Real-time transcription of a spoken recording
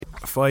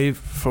5,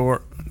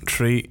 4,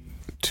 3,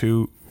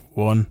 2,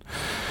 1.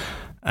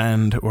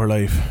 And we're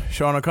live.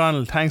 Sean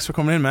O'Connell, thanks for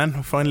coming in, man.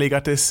 We finally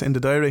got this in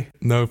the diary.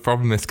 No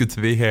problem, it's good to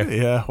be here.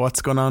 Yeah,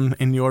 what's going on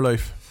in your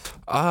life?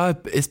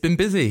 It's been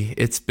busy.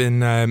 It's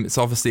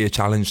obviously a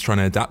challenge trying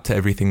to adapt to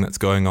everything that's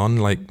going on,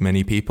 like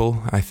many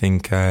people. I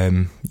think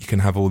you can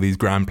have all these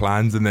grand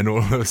plans and then all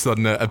of a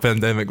sudden a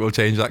pandemic will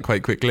change that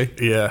quite quickly.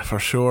 Yeah, for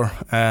sure.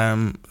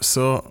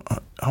 So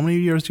how many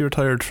years you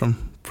retired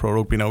from pro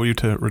rugby now? Were you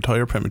to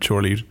retire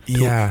prematurely?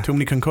 Too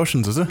many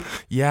concussions, is it?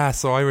 Yeah,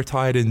 so I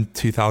retired in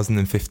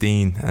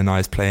 2015 and I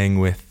was playing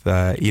with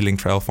Ealing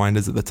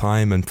Trailfinders at the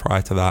time, and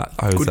prior to that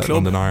I was Good at club.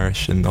 London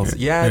Irish, and also,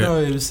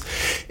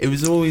 it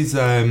was always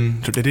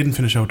they didn't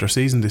finish out their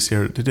season this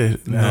year, did they?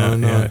 No.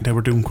 Yeah, they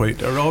were doing quite.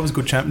 They're always a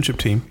good championship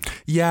team.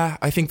 Yeah,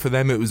 I think for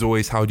them it was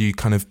always, how do you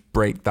kind of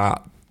break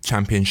that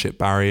championship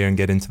barrier and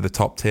get into the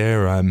top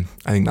tier. I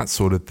think that's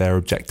sort of their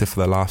objective for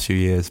the last few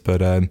years,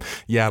 but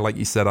like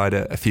you said, I had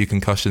a few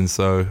concussions,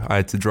 so I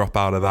had to drop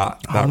out of that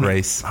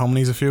race. How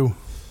many's a few?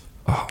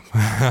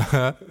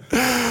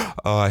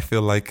 I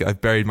feel like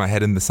I've buried my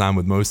head in the sand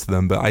with most of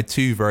them, but I had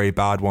two very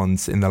bad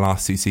ones in the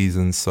last two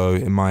seasons. So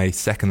in my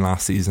second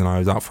last season I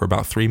was out for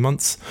about 3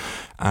 months,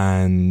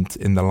 and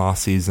in the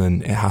last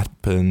season it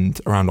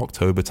happened around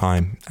October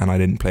time and I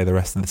didn't play the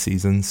rest of the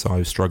season, so I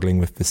was struggling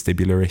with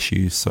vestibular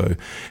issues, so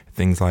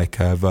things like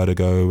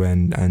vertigo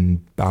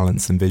and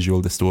balance and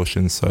visual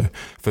distortion. So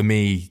for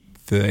me,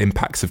 the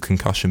impacts of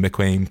concussion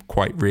became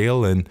quite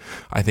real, and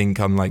I think,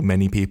 unlike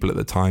many people at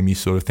the time, you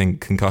sort of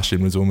think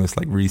concussion was almost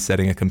like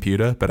resetting a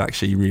computer, but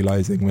actually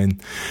realizing when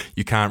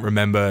you can't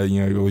remember, or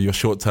your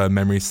short-term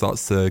memory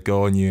starts to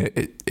go on you,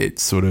 it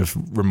sort of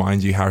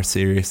reminds you how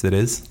serious it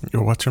is.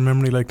 What's your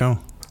memory like now?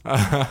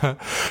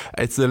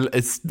 It's a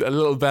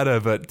little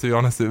better, but to be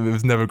honest, it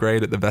was never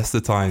great at the best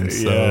of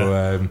times.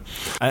 So,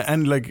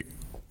 and like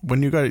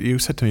when you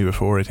said to me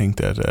before, I think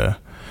that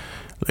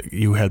like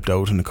you helped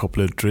out in a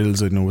couple of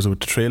drills. I know, was it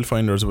with the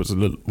Trailfinders, was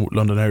it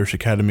London Irish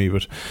Academy?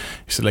 But you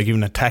said, like,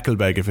 even a tackle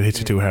bag, if it hits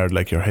you too hard,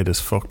 like, your head is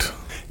fucked.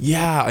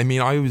 Yeah, I mean,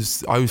 I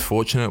was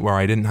fortunate where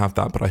I didn't have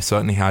that, but I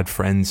certainly had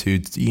friends who,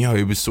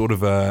 it was sort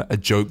of a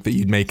joke that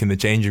you'd make in the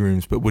changing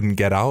rooms but wouldn't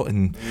get out.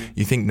 And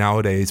you think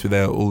nowadays, with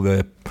all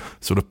the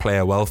sort of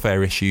player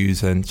welfare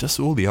issues and just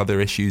all the other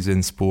issues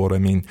in sport, I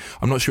mean,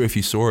 I'm not sure if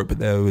you saw it,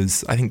 but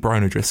I think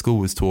Brian O'Driscoll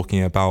was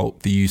talking about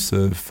the use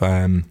of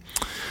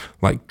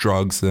like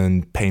drugs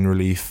and pain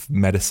relief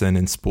medicine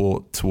in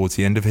sport towards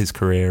the end of his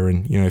career.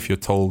 And, if you're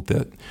told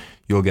that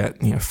you'll get,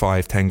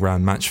 5-10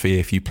 grand match fee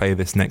if you play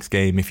this next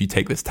game, if you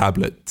take this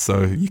tablet,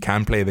 so you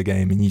can play the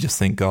game, and you just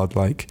think, God,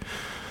 like,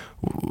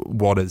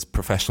 what has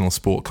professional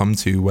sport come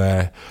to,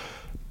 where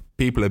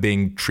people are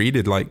being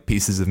treated like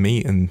pieces of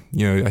meat? And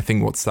I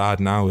think what's sad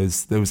now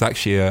is there was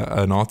actually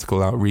an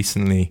article out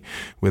recently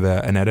with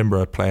an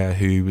Edinburgh player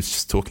who was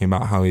just talking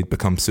about how he'd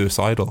become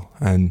suicidal.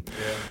 And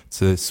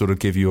to sort of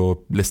give your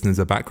listeners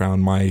a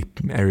background, my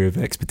area of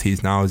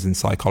expertise now is in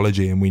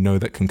psychology, and we know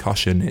that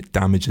concussion, it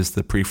damages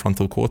the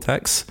prefrontal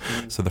cortex,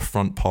 so the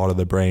front part of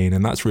the brain,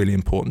 and that's really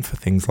important for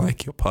things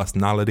like your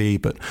personality,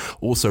 but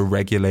also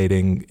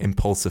regulating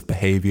impulsive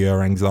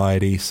behavior,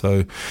 anxiety.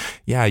 So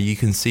yeah, you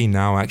can see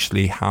now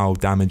actually how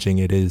damaging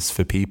it is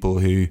for people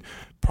who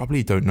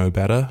probably don't know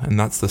better, and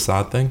that's the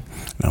sad thing.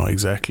 No,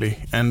 exactly.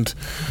 And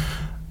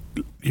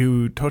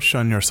you touched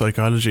on your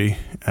psychology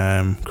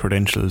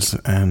credentials,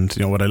 and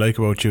what I like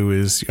about you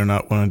is you're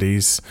not one of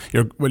these.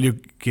 You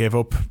gave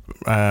up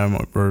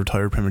or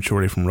retired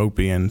prematurely from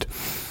rugby, and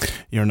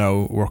you're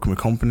now working with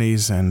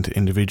companies and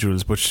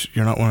individuals, but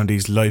you're not one of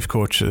these life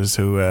coaches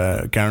who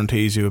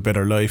guarantees you a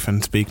better life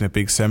and speaking at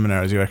big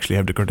seminars. You actually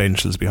have the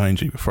credentials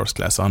behind you: first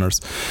class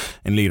honours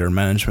in leader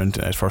management,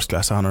 first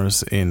class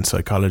honours in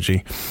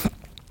psychology.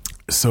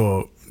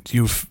 So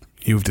you've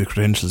the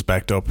credentials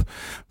backed up,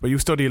 but you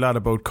study a lot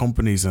about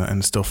companies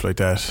and stuff like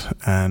that.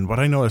 And what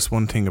I noticed,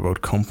 one thing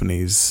about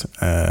companies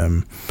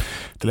the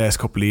last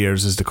couple of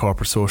years, is the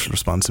corporate social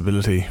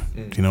responsibility.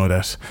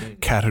 That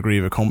category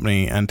of a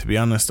company. And to be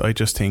honest, I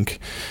just think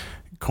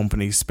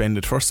companies spend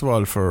it, first of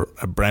all, for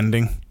a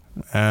branding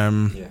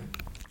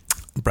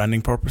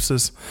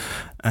purposes,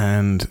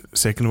 and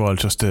second of all,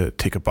 just to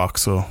tick a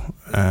box so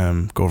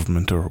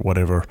government or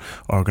whatever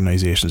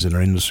organisations in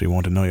our industry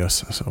won't annoy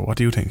us. So what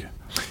do you think?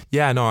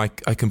 Yeah, no,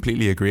 I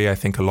completely agree. I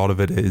think a lot of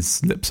it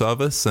is lip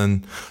service,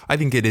 and I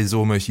think it is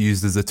almost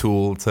used as a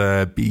tool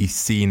to be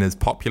seen as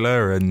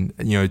popular and,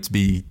 to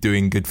be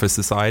doing good for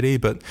society.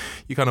 But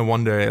you kind of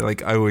wonder,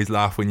 like, I always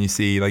laugh when you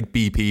see, like,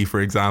 BP,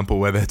 for example,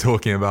 where they're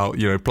talking about,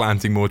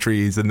 planting more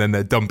trees and then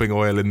they're dumping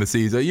oil in the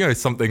seas, or,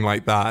 something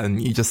like that. And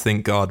you just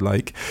think, God,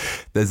 like,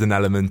 there's an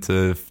element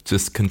of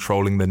just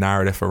controlling the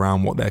narrative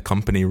around what their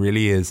company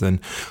really is. And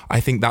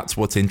I think that's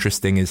what's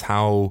interesting, is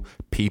how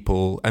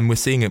people, and we're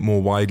seeing it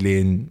more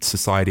widely in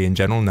society in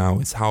general now,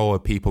 is how are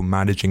people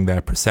managing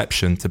their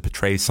perception to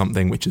portray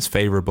something which is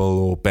favorable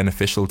or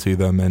beneficial to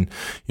them, and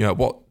at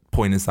what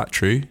point is that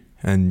true?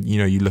 And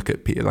you look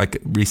at like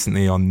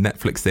recently on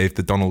Netflix, they have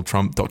the Donald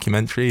Trump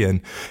documentary,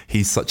 and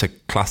he's such a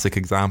classic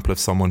example of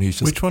someone who's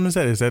just. Which one is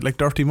that? Is that like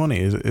Dirty Money?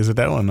 Is it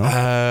that one?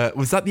 No?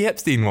 Was that the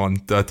Epstein one?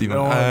 Dirty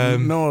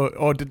Money? No.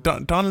 Oh, the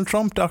Donald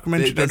Trump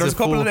documentary. There's a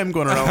couple of them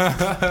going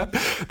around.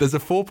 There's a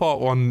 4-part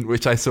one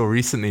which I saw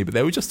recently, but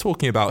they were just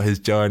talking about his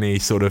journey,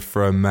 sort of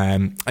from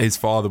his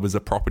father was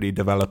a property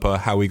developer,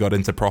 how he got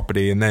into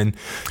property, and then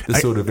the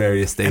sort of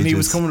various stages. And he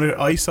was coming.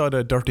 I saw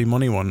the Dirty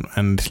Money one,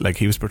 and like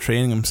he was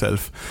portraying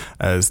himself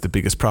as the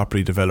biggest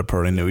property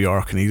developer in New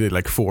York, and he did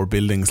like 4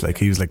 buildings, like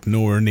he was like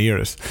nowhere near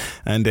it.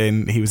 And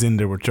then he was in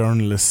there with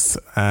journalists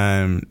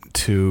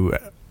to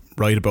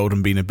write about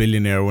him being a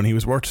billionaire when he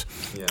was worth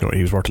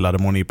he was worth a lot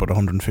of money, about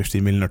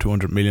 150 million or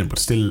 200 million, but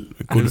still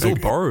good. And it was all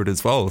borrowed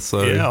as well, so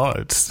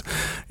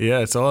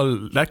it's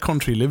all, that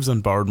country lives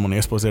on borrowed money. I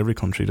suppose every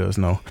country does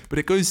now. But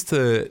it goes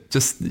to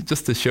just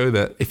to show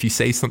that if you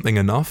say something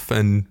enough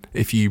and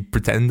if you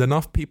pretend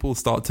enough, people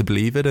start to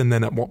believe it. And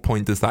then at what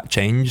point does that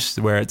change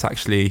where it's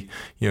actually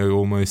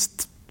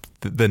almost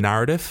the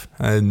narrative?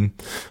 And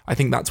I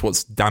think that's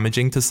what's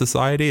damaging to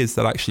society, is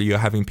that actually you're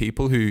having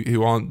people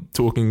who aren't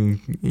talking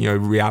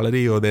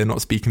reality, or they're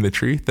not speaking the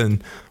truth.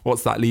 And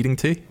what's that leading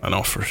to? I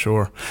know, for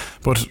sure.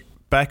 But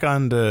back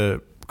on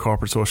the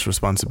corporate social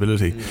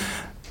responsibility,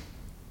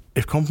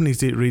 if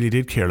companies really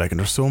did care, like, and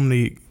there's so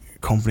many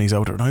companies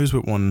out there, and I was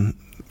with one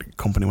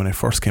company when I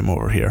first came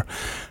over here,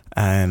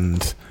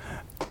 and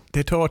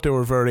they thought they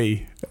were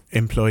very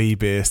employee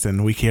based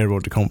and we care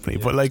about the company,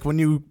 but like when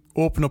you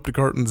open up the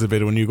curtains a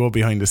bit, when you go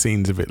behind the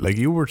scenes a bit, like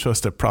you were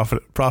just a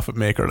profit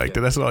maker, like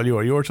that's all you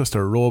are. You're just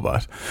a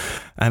robot.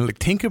 And like,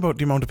 think about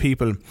the amount of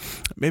people,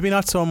 maybe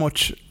not so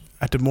much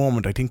at the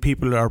moment. I think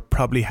people are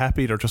probably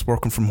happy they're just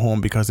working from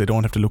home because they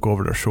don't have to look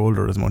over their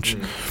shoulder as much.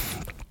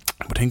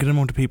 But think of the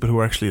amount of people who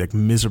are actually like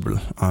miserable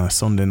on a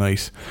Sunday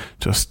night,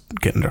 just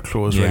getting their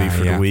clothes ready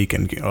for the week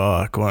and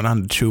going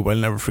on the tube. I'll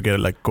never forget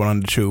it, like going on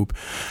the tube.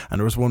 And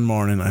there was one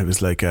morning I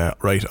was like,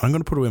 right, I'm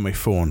going to put away my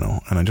phone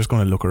now, and I'm just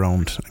going to look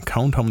around and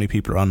count how many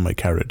people are on my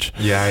carriage.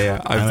 I've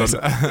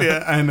done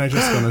that. And I'm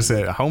just going to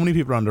say how many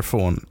people are on their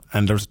phone.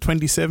 And there's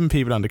 27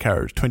 people on the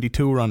carriage,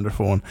 22 were on their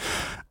phone,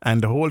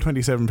 and the whole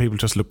 27 people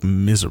just looked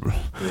miserable.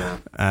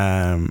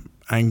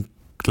 And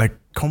like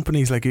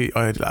companies, like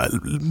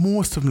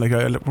most of them, like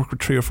I work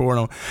with 3 or 4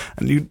 now,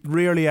 and you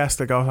rarely ask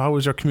like, oh, how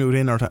was your commute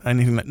in, or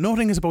anything. Like,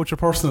 nothing is about your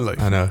personal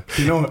life. I know.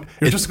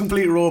 You're just a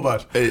complete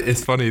robot.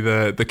 It's funny,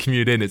 the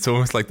commute in, it's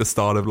almost like the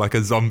start of like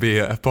a zombie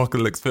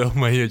apocalypse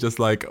film where you're just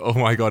like, oh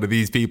my god, are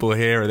these people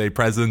here? Are they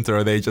present, or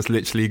are they just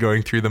literally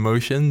going through the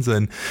motions?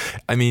 And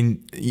I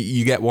mean,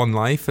 you get one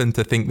life, and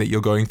to think that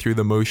you're going through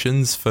the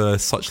motions for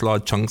such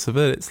large chunks of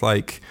it, it's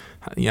like,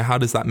 how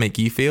does that make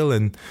you feel?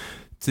 And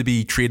to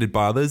be treated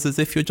by others as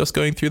if you're just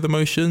going through the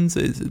motions,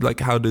 is like,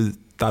 how does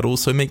that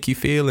also make you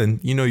feel?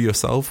 And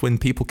yourself, when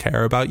people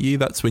care about you,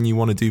 that's when you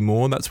want to do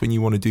more, that's when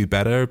you want to do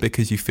better,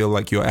 because you feel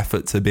like your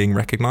efforts are being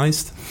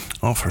recognized.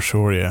 Oh, for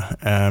sure. You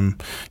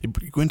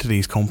go into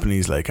these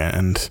companies, like,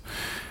 and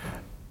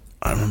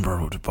I remember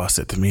what the boss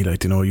said to me,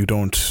 like, you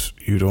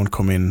don't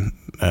come in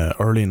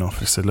early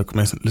enough. I said, look,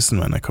 listen,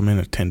 man, I come in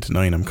at 10 to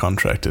 9, I'm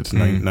contracted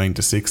 9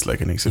 to 6, like,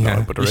 and he said,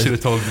 no, but the you should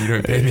have told me you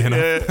don't pay me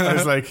enough. I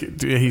was like,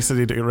 he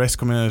said the rest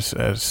come in at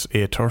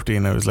 8:30,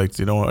 and I was like,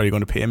 are you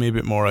going to pay me a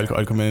bit more?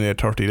 I'll come in at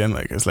 8:30 then.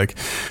 Like, it's like,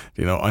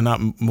 I'm not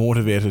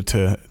motivated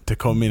to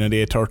come in at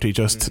 8:30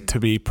 just to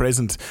be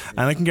present.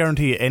 And I can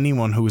guarantee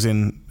anyone who's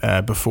in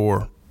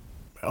before,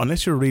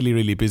 unless you're really,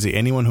 really busy,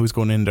 anyone who's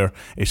going in there,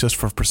 it's just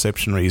for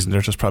perception reason.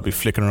 They're just probably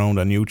flicking around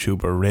on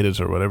YouTube or Reddit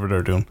or whatever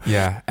they're doing.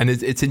 Yeah, and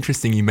it's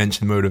interesting you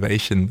mentioned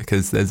motivation,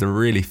 because there's a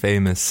really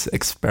famous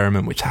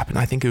experiment which happened,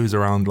 I think it was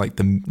around like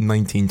the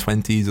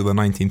 1920s or the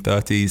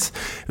 1930s.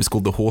 It was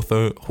called the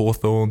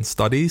Hawthorne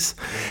studies,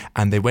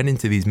 and they went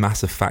into these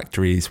massive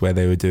factories where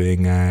they were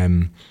doing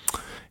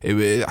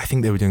I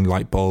think they were doing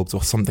light bulbs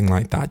or something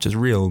like that, just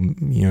real,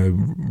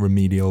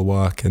 remedial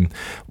work. And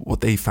what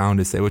they found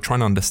is they were trying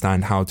to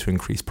understand how to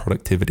increase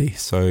productivity.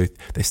 So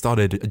they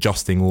started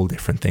adjusting all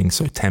different things,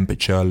 so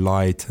temperature,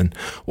 light, and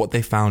what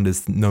they found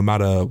is no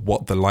matter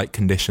what the light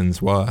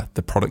conditions were,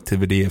 the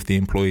productivity of the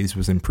employees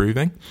was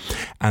improving.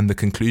 And the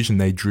conclusion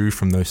they drew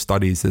from those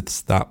studies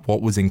is that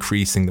what was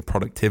increasing the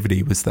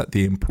productivity was that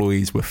the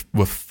employees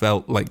were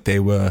felt like they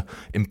were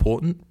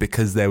important,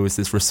 because there was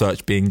this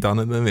research being done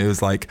on them. It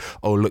was like,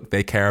 oh, look,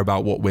 they care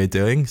about what we're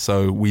doing,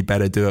 so we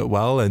better do it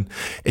well. And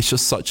it's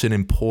just such an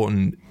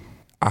important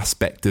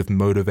aspect of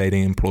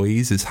motivating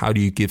employees, is how do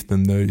you give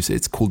them those,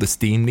 it's called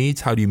esteem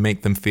needs. How do you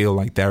make them feel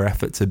like their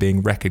efforts are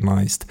being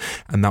recognized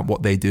and that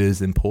what they do is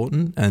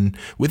important? And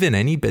within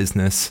any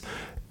business,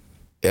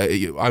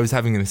 I was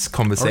having this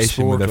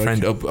conversation with a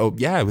friend.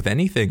 With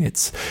anything,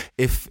 it's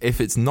if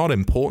it's not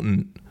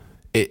important,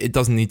 it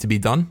doesn't need to be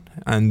done.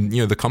 And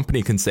the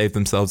company can save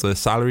themselves a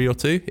salary or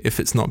two if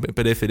it's not,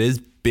 but if it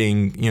is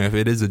if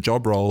it is a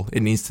job role,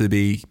 it needs to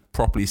be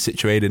properly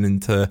situated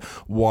into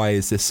why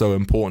is this so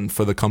important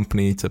for the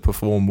company to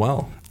perform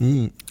well.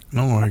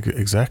 No,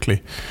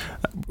 exactly.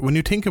 When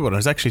you think about it, I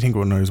was actually thinking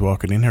when I was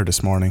walking in here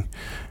this morning,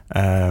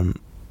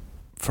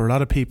 for a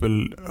lot of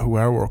people who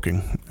are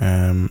working,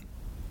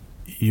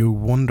 you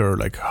wonder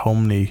like how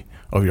many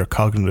of your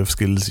cognitive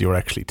skills you're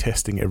actually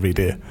testing every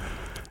day.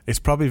 It's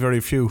probably very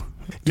few.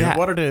 Yeah.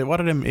 What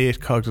are them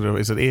 8 cognitive?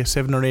 Is it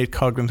 7 or 8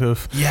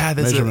 cognitive?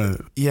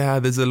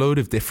 There's a load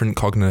of different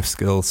cognitive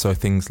skills. So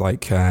things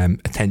like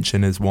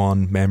attention is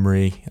one,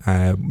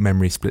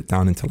 memory split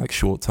down into like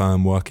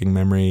short-term working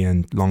memory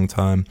and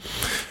long-term.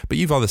 But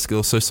you've other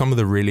skills. So some of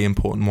the really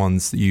important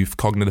ones, you've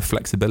cognitive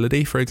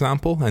flexibility, for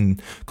example,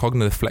 and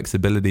cognitive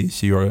flexibility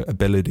is your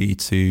ability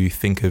to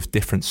think of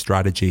different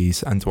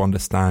strategies and to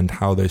understand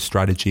how those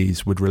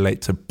strategies would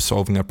relate to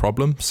solving a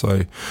problem.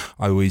 So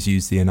I always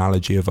use the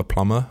analogy of a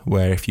plumber,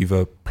 where if you've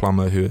a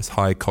plumber who has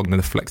high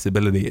cognitive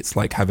flexibility, it's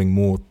like having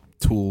more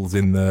tools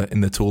in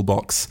the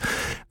toolbox,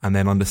 and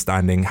then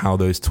understanding how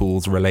those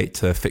tools relate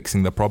to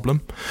fixing the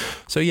problem.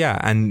 So yeah,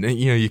 and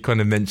you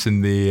kind of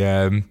mentioned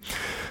the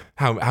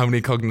how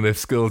many cognitive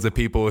skills are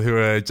people who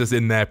are just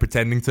in there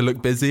pretending to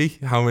look busy?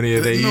 How many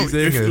are they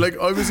using? Like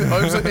I was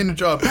in a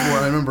job before,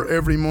 and I remember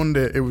every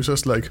Monday it was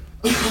just like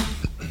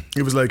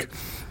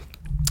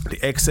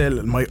the Excel,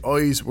 and my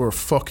eyes were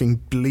fucking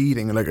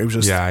bleeding. Like I was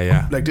just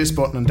like this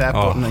button and that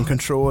button and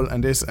control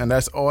and this, and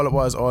that's all it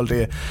was all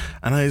day.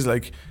 And I was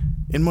like,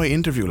 in my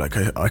interview, like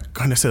I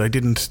kind of said,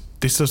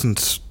 this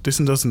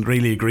doesn't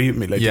really agree with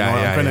me. Like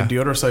I'm kind of the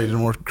other side, the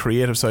more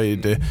creative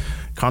side, the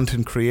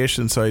content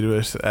creation side of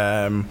it,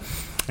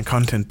 and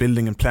content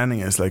building and planning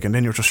is like, and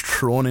then you're just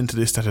thrown into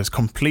this that is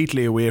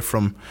completely away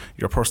from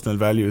your personal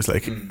values.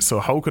 Like,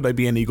 so how could I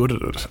be any good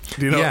at it?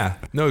 Do you know? Yeah,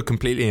 no,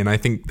 completely. And I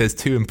think there's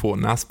 2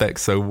 important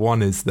aspects. So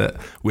one is that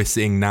we're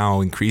seeing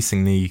now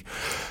increasingly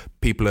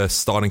people are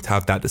starting to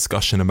have that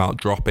discussion about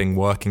dropping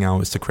working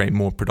hours to create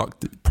more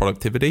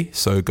productivity.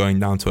 So going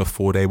down to a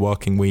 4-day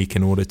working week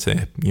in order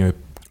to,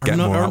 get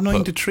more output.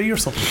 9 to 3 or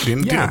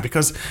something.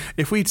 Because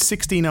if we had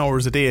 16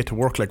 hours a day to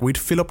work, like we'd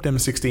fill up them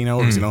 16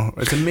 hours.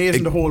 It's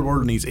amazing the whole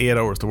world needs 8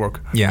 hours to work.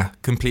 Yeah,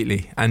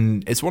 completely.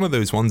 And it's one of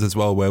those ones as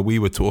well where we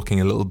were talking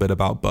a little bit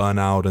about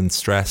burnout and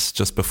stress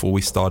just before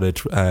we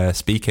started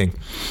speaking.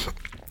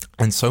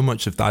 And so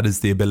much of that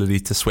is the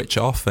ability to switch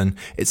off. And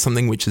it's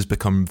something which has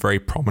become very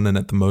prominent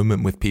at the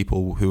moment with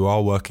people who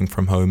are working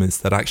from home, is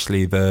that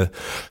actually the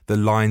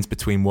lines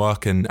between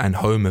work and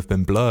home have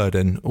been blurred.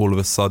 And all of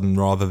a sudden,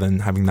 rather than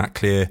having that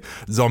clear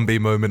zombie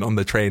moment on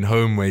the train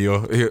home where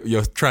you're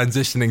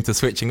transitioning to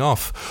switching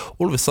off,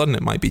 all of a sudden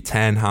it might be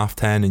 10, half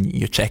 10, and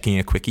you're checking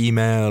a quick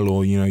email,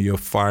 or, you're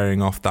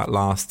firing off that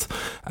last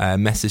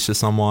message to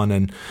someone.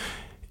 And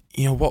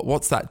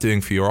what's that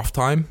doing for your off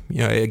time?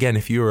 Again,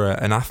 if you were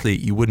an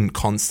athlete, you wouldn't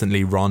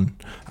constantly run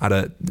at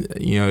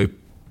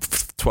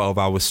 12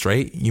 hours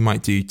straight. You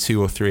might do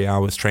 2 or 3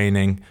 hours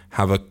training,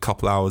 have a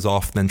couple hours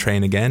off, then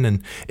train again.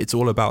 And it's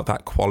all about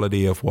that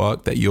quality of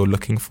work that you're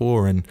looking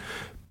for, and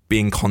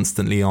being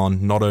constantly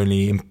on not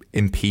only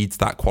impedes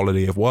that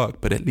quality of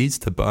work, but it leads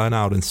to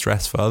burnout and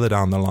stress further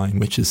down the line,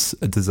 which is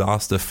a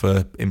disaster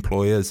for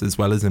employers as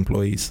well as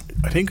employees.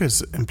 I think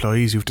as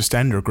employees, you have to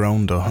stand your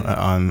ground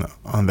on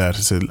that.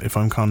 So if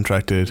I'm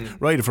contracted,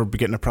 right, if we're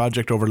getting a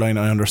project over line,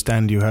 I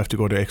understand you have to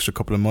go the extra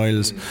couple of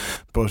miles,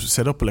 but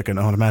set up like an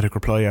automatic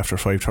reply after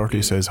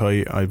 5:30 says,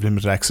 "Hi, I've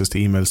limited access to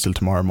emails till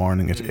tomorrow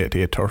morning at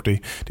 8:30."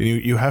 Then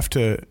you have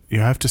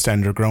to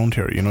stand your ground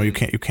here. You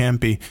can't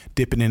be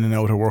dipping in and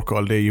out of work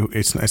all day.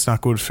 It's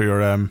not good for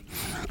your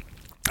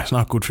it's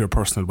not good for your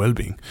personal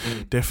well-being.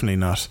 Definitely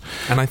not.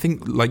 And I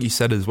think, like you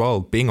said as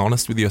well, being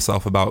honest with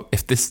yourself about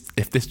if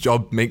this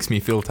job makes me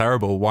feel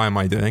terrible, why am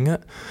I doing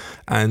it?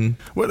 And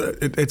well,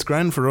 it's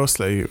grand for us,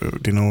 like,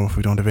 if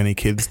we don't have any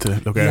kids to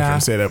look after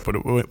and say that. But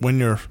when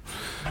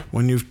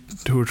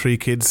you've 2 or 3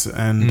 kids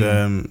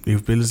and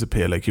you've bills to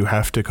pay, like, you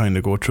have to kind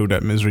of go through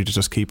that misery to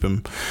just keep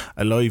them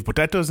alive. But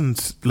that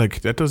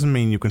doesn't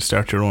mean you can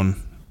start your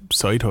own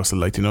side hustle,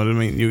 like, you know what I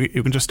mean?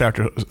 You can just start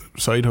your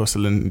side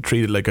hustle and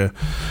treat it like a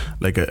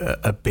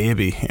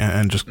baby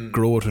and just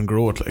grow it,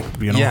 like,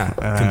 Yeah,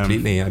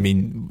 completely. I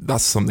mean,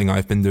 that's something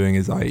I've been doing,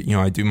 is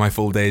I do my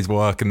full day's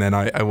work, and then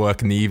I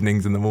work in the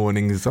evenings and the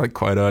mornings, like,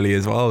 quite early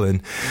as well.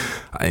 And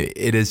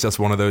it is just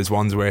one of those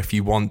ones where if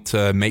you want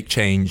to make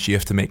change, you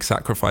have to make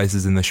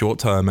sacrifices in the short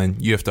term,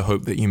 and you have to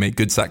hope that you make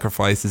good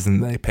sacrifices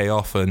and they pay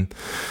off. And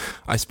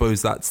I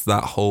suppose that's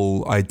that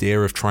whole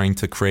idea of trying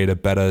to create a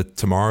better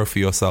tomorrow for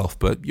yourself.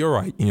 But you're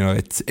right,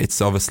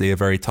 it's obviously a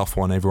very tough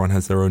one. Everyone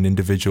has their own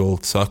individual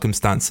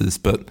circumstances,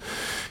 but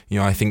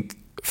I think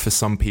for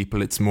some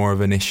people it's more of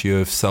an issue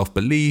of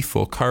self-belief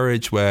or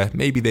courage, where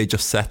maybe they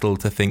just settle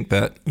to think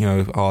that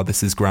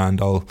this is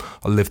grand, I'll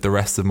live the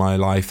rest of my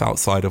life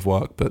outside of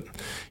work. But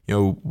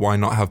why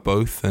not have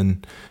both?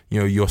 And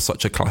you're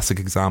such a classic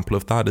example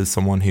of that, as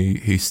someone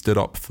who stood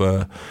up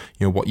for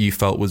what you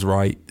felt was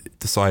right,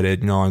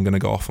 decided I'm going to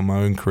go off on my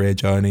own career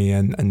journey,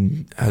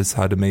 and has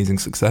had amazing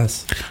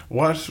success.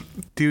 What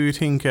do you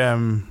think,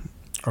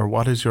 or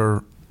what is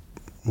your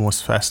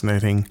most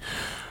fascinating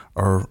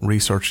or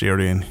research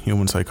area in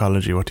human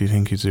psychology? What do you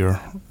think is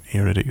your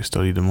area that you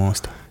study the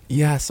most?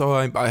 Yeah, so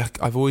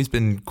I've always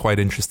been quite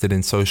interested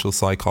in social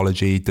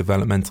psychology,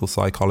 developmental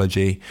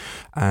psychology,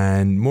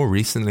 and more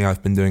recently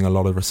I've been doing a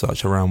lot of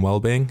research around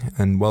well-being,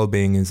 and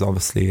well-being is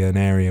obviously an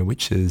area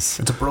which is...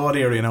 It's a broad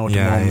area now at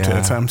the moment.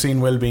 Yeah. I'm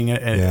seeing well-being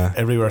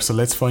everywhere, so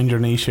let's find your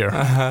niche here.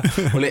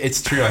 Well,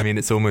 it's true. I mean,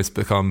 it's almost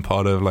become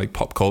part of like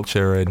pop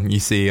culture, and you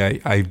see,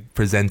 I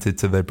presented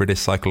to the British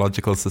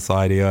Psychological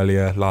Society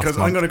earlier last month. Because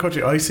I'm going to cut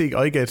you,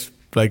 I get...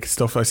 like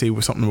stuff I see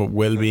with something about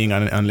well-being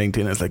on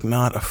LinkedIn. It's like,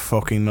 not a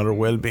fucking another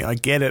well-being. I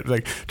get it.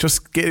 Like,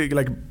 just get it,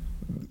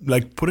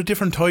 like put a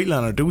different title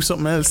on it, or do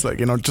something else. Like,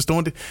 you know, just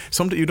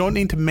you don't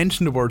need to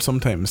mention the word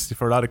sometimes.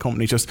 For a lot of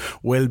companies, just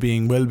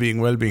well-being.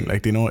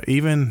 Like, you know,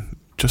 even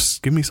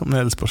just give me something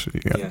else. But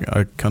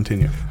I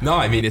continue. No,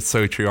 I mean, it's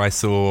so true. I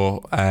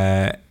saw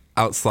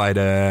outside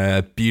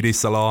a beauty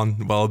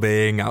salon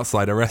well-being,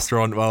 outside a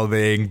restaurant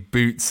well-being,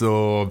 Boots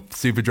or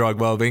Superdrug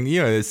well-being, you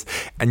know,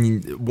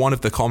 and one of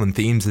the common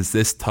themes is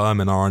this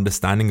term and our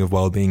understanding of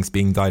well-being is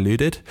being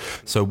diluted.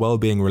 So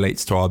well-being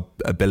relates to our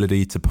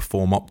ability to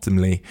perform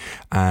optimally,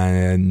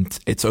 and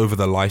it's over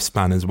the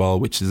lifespan as well,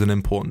 which is an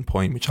important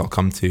point which I'll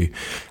come to,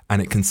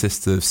 and it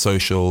consists of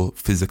social,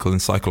 physical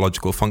and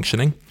psychological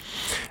functioning.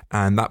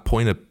 And that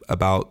point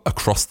about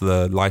across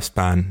the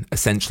lifespan,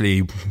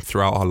 essentially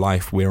throughout our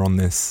life, we're on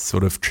this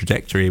sort of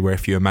trajectory where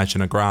if you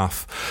imagine a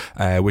graph,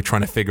 we're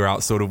trying to figure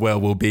out sort of where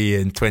we'll be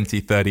in 20,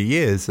 30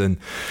 years. And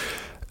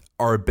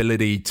our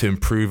ability to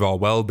improve our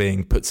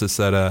well-being puts us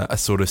at a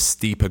sort of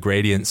steeper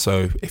gradient.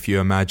 So if you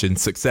imagine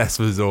success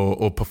was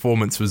or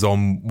performance was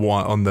on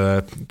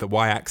the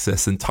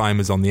y-axis and time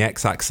is on the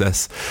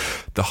x-axis,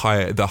 the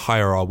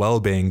higher our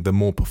well-being, the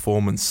more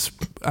performance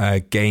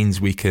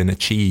gains we can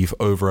achieve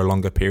over a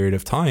longer period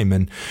of time.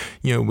 And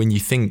you know, when you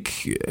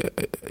think,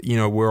 you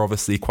know, we're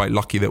obviously quite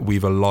lucky that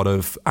we've a lot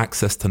of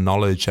access to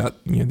knowledge at,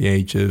 you know, the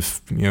age of,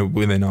 you know,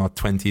 within our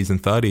 20s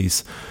and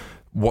 30s.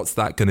 What's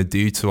that going to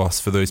do to us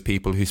for those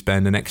people who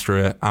spend an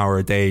extra hour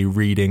a day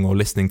reading or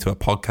listening to a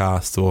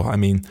podcast? Or, I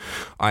mean,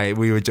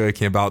 we were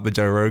joking about the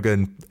Joe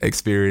Rogan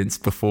experience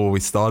before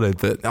we started,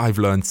 but I've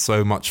learned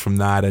so much from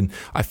that. And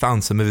I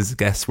found some of his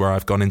guests where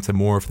I've gone into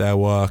more of their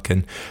work.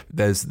 And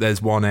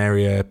there's one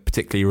area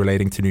particularly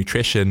relating to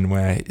nutrition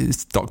where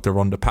it's Dr.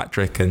 Rhonda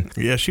Patrick. And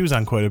yeah, she was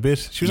on quite a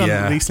bit. She was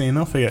on recently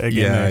enough again.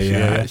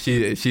 Yeah.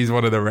 She's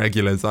one of the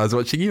regulars. I was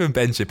watching even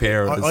Ben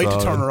Shapiro. I had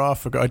to turn her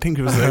off. I think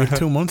it was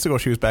 2 months ago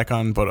she was back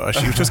on. But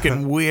she was just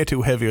getting way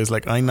too heavy. I was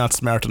like, I'm not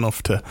smart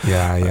enough to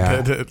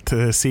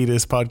see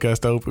this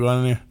podcast out. Go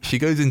on here. She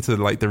goes into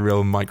like the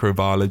real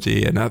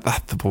microbiology, and at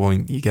the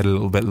point you get a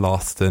little bit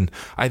lost. And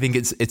I think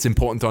it's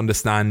important to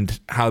understand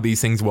how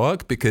these things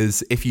work,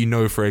 because if you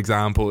know, for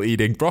example,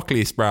 eating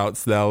broccoli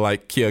sprouts, they'll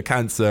like cure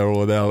cancer,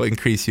 or they'll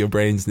increase your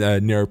brain's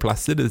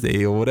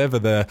neuroplasticity, or whatever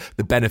the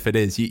benefit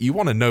is. You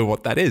want to know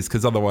what that is,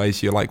 because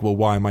otherwise you're like, well,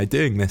 why am I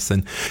doing this?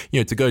 And you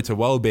know, to go to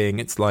well-being,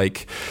 it's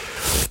like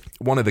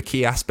one of the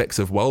key aspects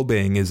of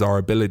well-being is our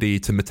ability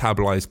to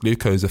metabolize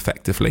glucose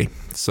effectively.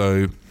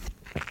 So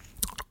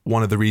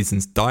one of the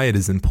reasons diet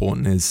is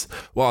important is,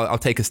 well, I'll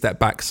take a step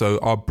back. So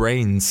our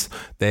brains,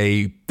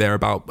 they're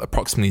about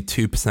approximately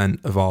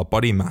 2% of our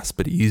body mass,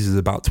 but it uses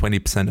about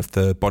 20% of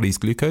the body's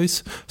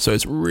glucose. So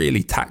it's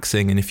really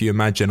taxing. And if you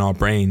imagine our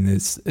brain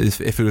is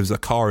if it was a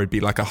car, it'd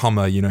be like a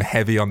Hummer, you know,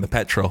 heavy on the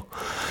petrol.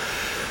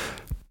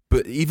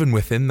 But even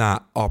within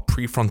that, our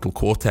prefrontal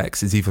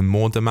cortex is even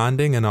more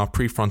demanding. And our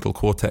prefrontal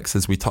cortex,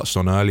 as we touched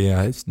on earlier,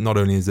 it's not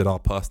only is it our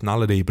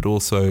personality, but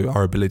also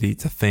our ability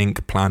to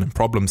think, plan, and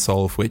problem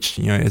solve, which,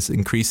 you know, is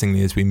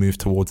increasingly as we move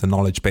towards a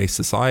knowledge-based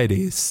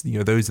society, is, you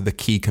know, those are the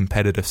key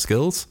competitive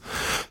skills.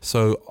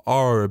 So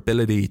our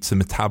ability to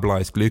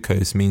metabolize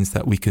glucose means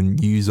that we can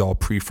use our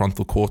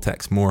prefrontal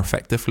cortex more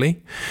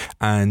effectively.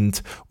 And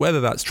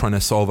whether that's trying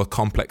to solve a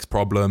complex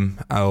problem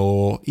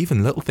or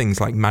even little things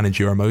like manage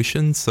your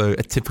emotions. So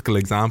a typical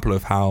example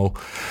of how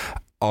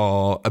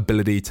our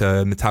ability to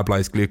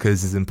metabolize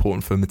glucose is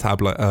important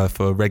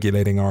for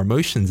regulating our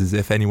emotions is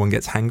if anyone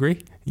gets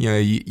hangry, you know,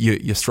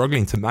 you're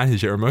struggling to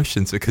manage your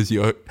emotions because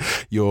your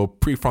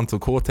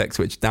prefrontal cortex,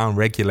 which down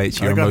regulates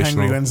your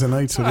emotional. I got hangry Wednesday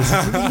night, so this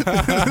is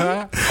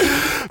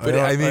but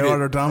I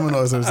ordered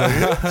Domino's. I was like,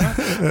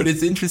 but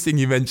it's interesting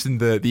you mentioned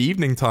the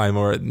evening time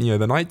or, you know,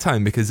 the night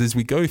time, because as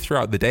we go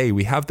throughout the day,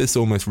 we have this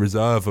almost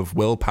reserve of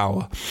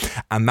willpower,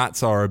 and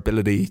that's our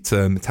ability to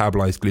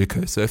metabolize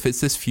glucose. So if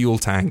it's this fuel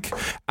tank,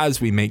 as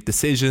we make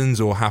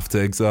decisions or have to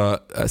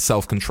exert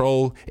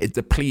self-control, it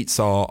depletes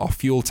our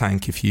fuel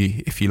tank, if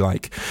you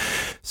like.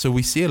 So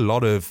we see a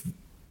lot of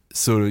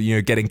sort of, you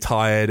know, getting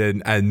tired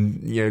and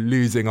you know,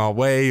 losing our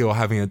way or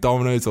having a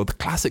Domino's, or the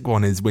classic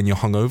one is when you're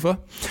hungover.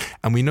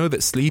 And we know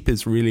that sleep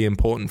is really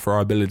important for our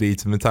ability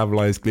to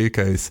metabolize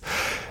glucose.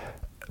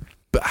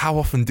 But how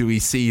often do we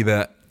see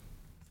that,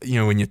 you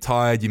know, when you're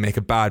tired, you make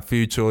a bad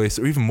food choice,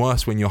 or even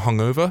worse, when you're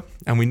hungover,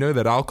 And we know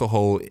that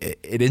alcohol,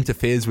 it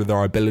interferes with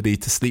our ability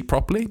to sleep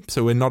properly.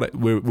 So we're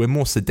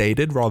more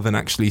sedated rather than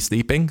actually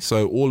sleeping.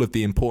 So all of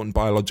the important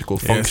biological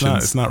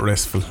functions, it's not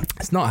restful.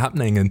 It's not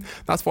happening. And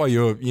that's why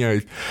you're,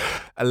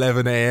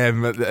 11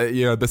 a.m.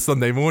 The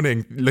Sunday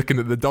morning looking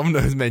at the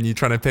Domino's menu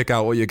trying to pick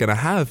out what you're going to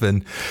have.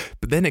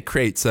 But then it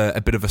creates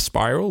a bit of a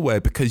spiral where,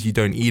 because you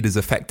don't eat as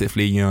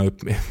effectively,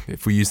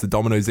 if we use the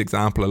Domino's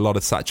example, a lot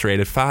of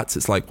saturated fats,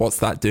 it's like, what's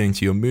that doing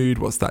to your mood?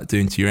 What's that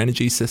doing to your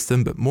energy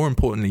system? But more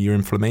importantly, your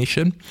inflammation.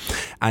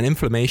 And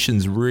inflammation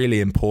is really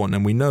important.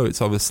 And we know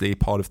it's obviously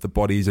part of the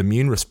body's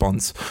immune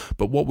response.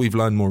 But what we've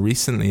learned more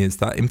recently is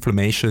that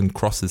inflammation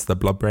crosses the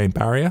blood-brain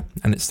barrier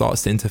and it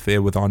starts to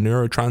interfere with our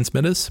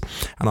neurotransmitters.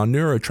 And our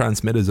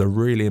neurotransmitters are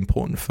really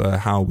important for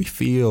how we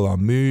feel, our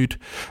mood.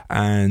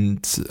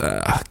 And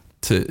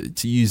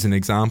to use an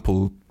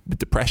example,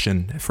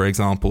 depression, for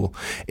example,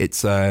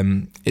 it's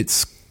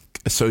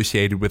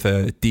associated with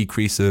a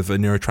decrease of a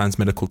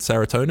neurotransmitter called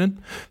serotonin.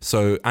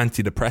 So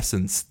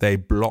antidepressants, they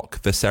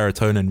block the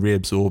serotonin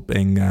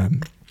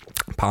reabsorbing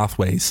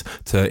pathways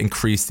to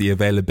increase the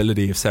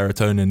availability of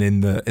serotonin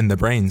in the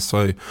brain.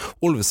 So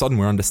all of a sudden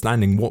we're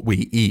understanding what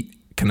we eat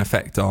can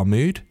affect our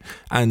mood.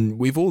 And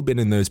we've all been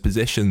in those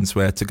positions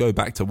where, to go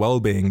back to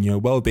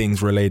well-being,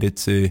 well-being's related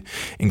to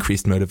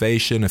increased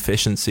motivation,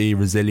 efficiency,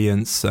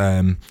 resilience,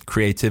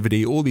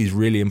 creativity, all these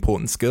really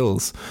important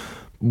skills.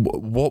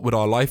 What would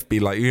our life be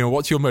like?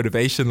 What's your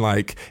motivation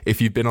like if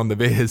you've been on the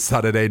beers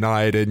Saturday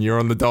night and you're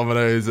on the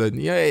Domino's and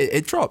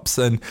it drops,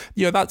 and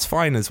that's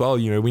fine as well.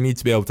 We need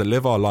to be able to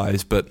live our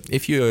lives, but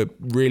if you're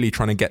really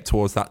trying to get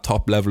towards that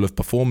top level of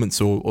performance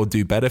or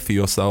do better for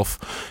yourself,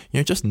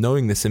 just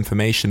knowing this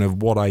information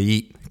of what I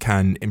eat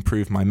can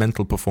improve my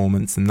mental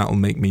performance, and that will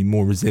make me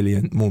more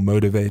resilient, more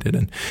motivated.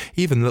 And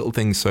even little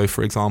things, so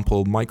for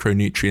example,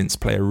 micronutrients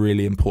play a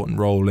really important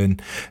role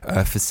in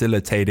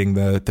facilitating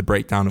the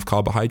breakdown of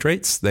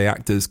carbohydrates. They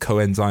act as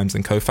coenzymes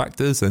and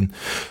cofactors, and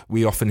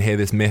we often hear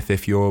this myth: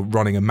 if you're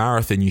running a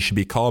marathon, you should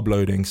be carb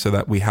loading so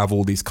that we have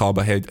all these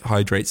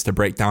carbohydrates to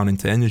break down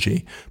into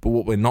energy. But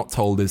what we're not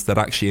told is that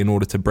actually, in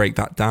order to break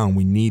that down,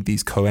 we need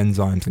these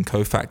coenzymes and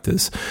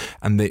cofactors,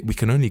 and we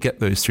can only get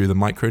those through the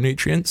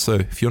micronutrients. So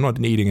if you're not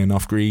eating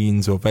enough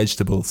greens or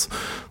vegetables,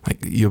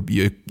 like you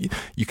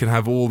can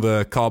have all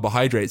the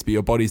carbohydrates, but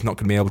your body's not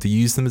going to be able to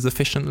use them as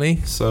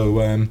efficiently.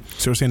 So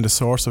you're saying the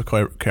source of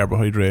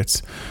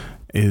carbohydrates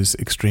is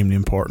extremely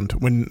important.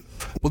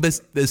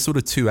 There's sort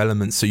of two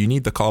elements. So you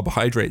need the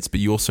carbohydrates, but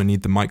you also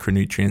need the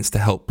micronutrients to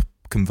help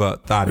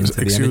convert that into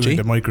the energy.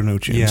 The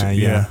micronutrients.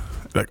 Yeah.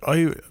 Like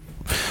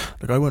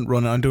I went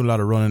running. I'm doing a lot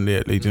of running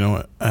lately.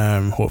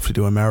 Hopefully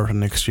do a marathon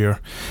next year.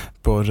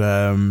 But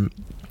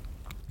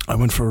I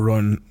went for a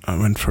run. I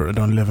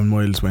done 11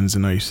 miles Wednesday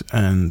night,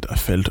 and I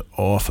felt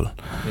awful.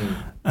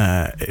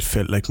 It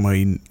felt like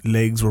my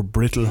legs were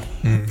brittle.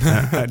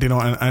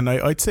 And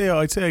I'd say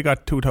I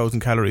got 2,000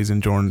 calories in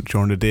during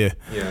the day.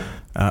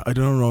 I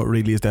don't know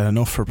really, is that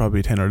enough for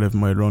probably a 10 or 11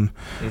 mile run?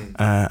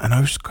 And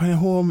I was kind of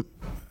home.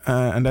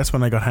 And that's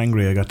when I got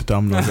hangry. I got the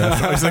Domino's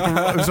after.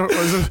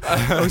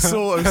 I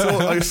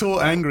was so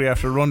angry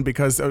after a run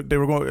because they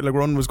were going, like,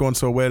 run was going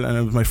so well, and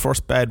it was my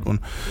first bad one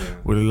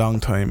with a long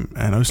time,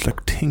 and I was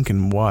like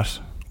thinking, what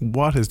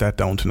is that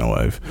down to now?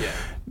 I've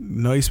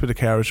nice bit of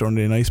carrots during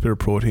the day, nice bit of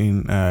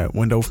protein,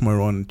 went out for my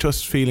run,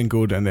 just feeling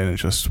good, and then it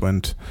just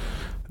went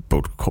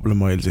about a couple of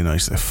miles in. I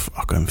said,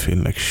 fuck, I'm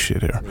feeling like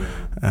shit here.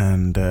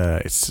 And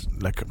it's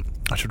like,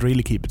 I should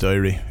really keep a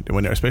diary,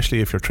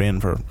 especially if you're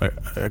training for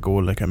a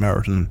goal like a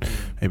marathon,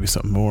 maybe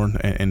something more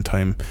in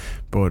time.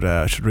 But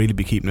I should really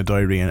be keeping a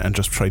diary and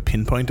just try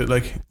pinpoint it.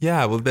 Like,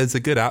 yeah, well, there's a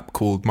good app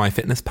called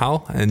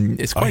MyFitnessPal,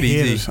 and it's quite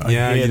easy.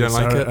 You don't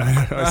like it?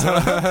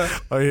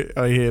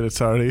 I hate it.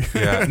 Sorry.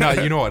 Yeah, no,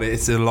 you know what?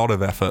 It's a lot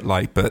of effort.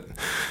 But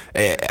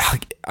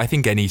I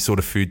think any sort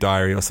of food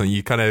diary or something,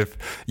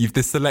 you've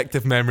this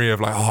selective memory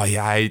of like, oh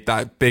yeah, I ate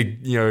that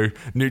big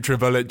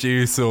NutriBullet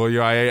juice, or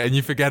and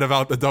you forget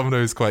about the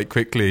Domino's quite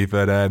quickly.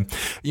 But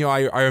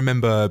I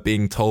remember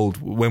being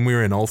told when we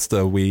were in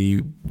Ulster,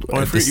 you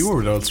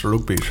were in Ulster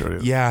Rugby, sure.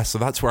 Yeah, so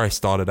that's where I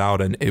started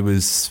out, and it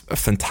was a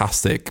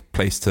fantastic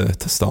place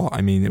to start.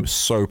 I mean, it was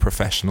so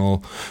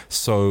professional.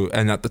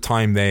 And at the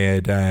time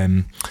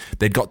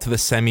they'd got to the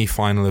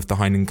semi-final of the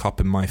Heineken Cup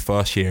in my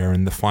first year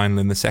and the final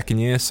in the second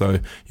year. So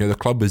the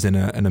club was in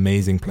an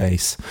amazing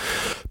place.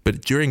 But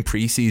during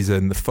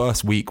pre-season, the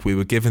first week, we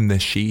were given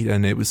this sheet,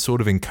 and it was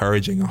sort of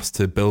encouraging us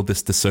to build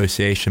this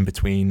dissociation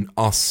between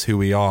us, who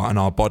we are, and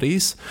our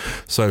bodies.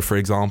 So, for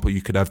example,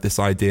 you could have this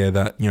idea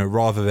that,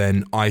 rather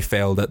than I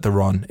failed at the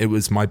run, it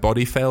was my body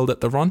failed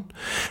at the run.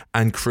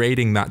 And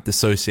creating that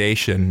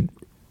dissociation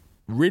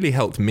really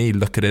helped me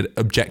look at it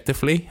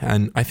objectively.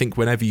 And I think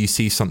whenever you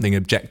see something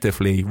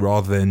objectively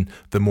rather than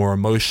the more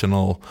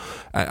emotional,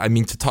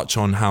 to touch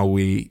on how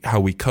we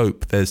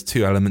cope, there's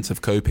two elements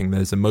of coping.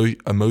 There's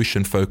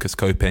emotion focused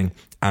coping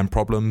and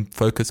problem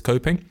focused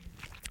coping.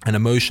 And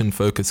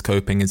emotion-focused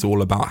coping is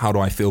all about how do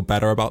I feel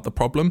better about the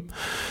problem?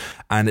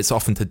 And it's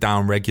often to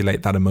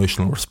down-regulate that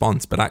emotional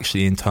response. But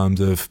actually, in terms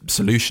of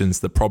solutions,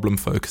 the problem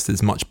focus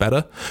is much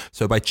better.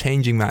 So by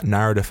changing that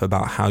narrative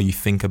about how you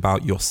think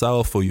about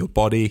yourself or your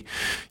body,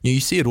 you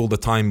see it all the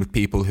time with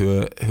people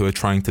who are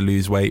trying to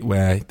lose weight,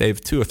 where they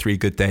have 2 or 3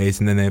 good days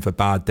and then they have a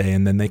bad day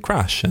and then they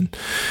crash. And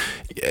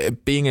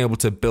being able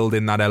to build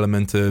in that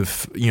element of,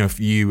 for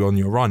you on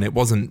your run, it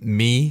wasn't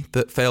me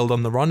that failed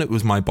on the run, it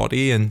was my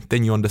body. And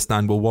then you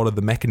understand, well, what are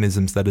the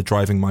mechanisms that are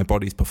driving my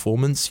body's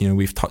performance?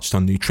 We've touched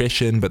on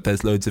nutrition, but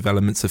there's loads of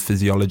elements of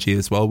physiology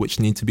as well which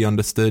need to be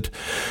understood.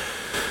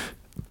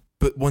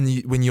 But when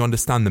you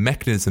understand the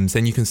mechanisms,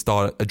 then you can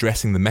start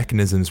addressing the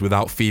mechanisms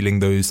without feeling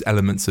those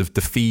elements of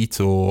defeat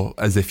or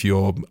as if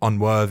you're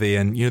unworthy.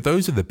 And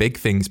those are the big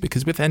things,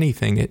 because with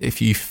anything,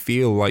 if you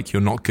feel like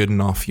you're not good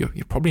enough, you're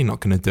probably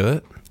not going to do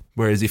it.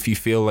 Whereas if you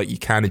feel like you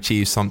can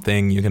achieve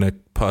something, you're going to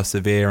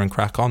persevere and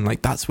crack on.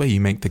 Like, that's where you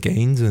make the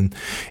gains. And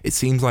it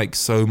seems like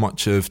so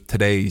much of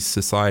today's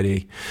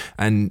society,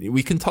 and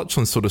we can touch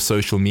on sort of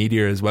social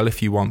media as well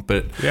if you want,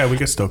 but yeah, we'll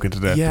get stuck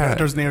into that. Yeah,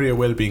 there's an area of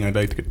well-being I'd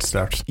like to get to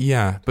start.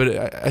 Yeah,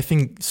 but I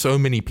think so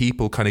many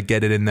people kind of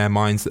get it in their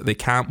minds that they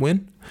can't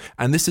win.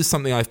 And this is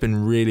something I've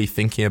been really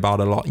thinking about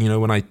a lot.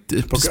 When I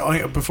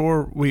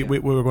before we're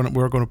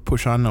going to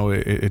push on now.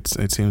 It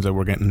seems like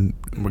we're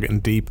getting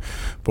deep,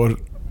 but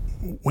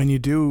when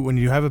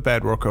you have a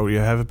bad workout, you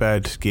have a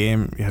bad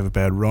game, you have a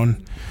bad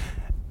run,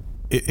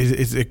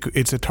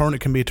 it's a turn. It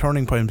can be a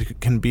turning point.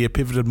 It can be a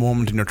pivotal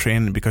moment in your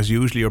training, because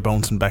usually you're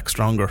bouncing back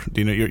stronger.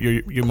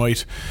 You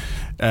might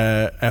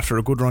after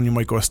a good run, you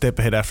might go a step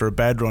ahead. After a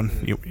bad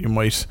run, you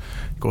might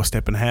go a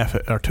step and a half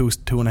or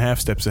two and a half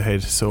steps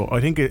ahead. So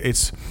I think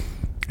it's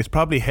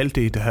probably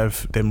healthy to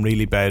have them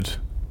really bad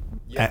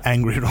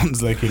angry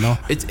runs,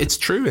 it's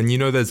true. And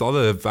there's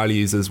other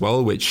values as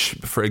well, which,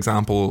 for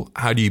example,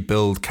 how do you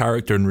build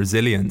character and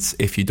resilience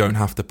if you don't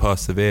have to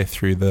persevere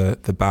through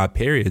the bad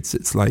periods?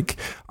 It's like,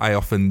 I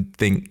often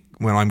think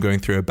when I'm going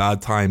through a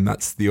bad time,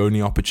 that's the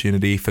only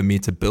opportunity for me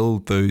to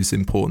build those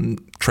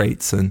important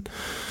traits. And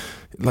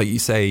like you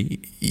say,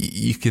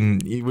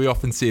 we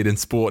often see it in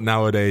sport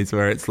nowadays,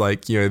 where it's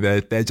like,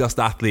 they're just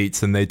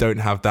athletes and they don't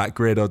have that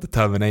grit or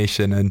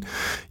determination. And,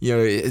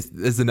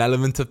 there's an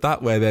element of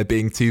that where they're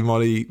being too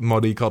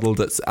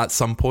mollycoddled at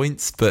some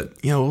points. But,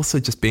 also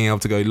just being able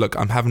to go, look,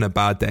 I'm having a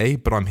bad day,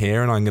 but I'm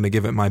here and I'm going to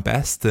give it my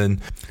best.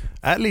 And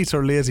athletes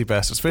are lazy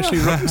bastards,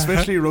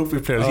 especially rugby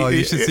players. Oh,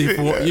 you should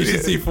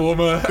see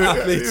former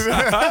athletes.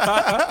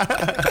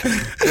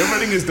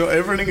 Everything is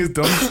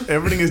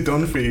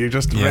done for you.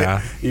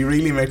 You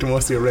really make the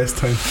most of your rest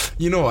time.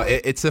 You know what?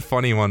 It's a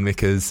funny one,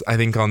 because I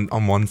think on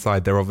one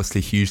side they're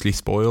obviously hugely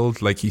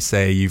spoiled. Like you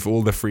say, you've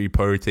all the free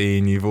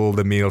protein, you've all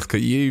the meals,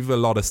 you've a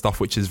lot of stuff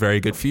which is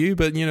very good for you.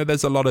 But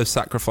there's a lot of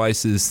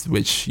sacrifices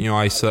which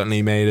I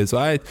certainly made as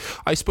well.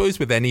 I suppose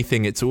with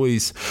anything, it's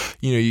always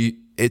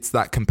it's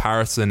that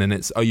comparison, and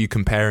it's, are you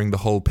comparing the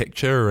whole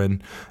picture?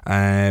 And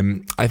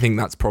I think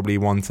that's probably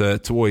one to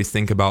always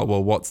think about,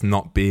 well, what's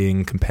not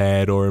being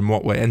compared, or in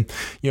what way? And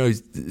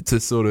to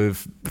sort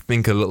of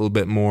think a little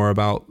bit more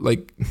about,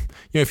 like,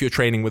 if you're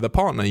training with a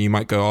partner, you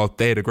might go, oh,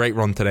 they had a great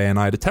run today and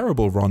I had a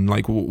terrible run,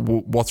 like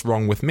what's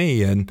wrong with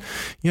me? And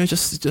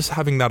just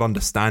having that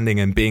understanding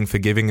and being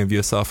forgiving of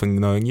yourself, and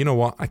knowing,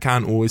 what, I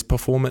can't always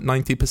perform at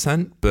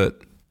 90%,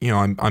 but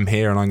I'm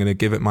here and I'm going to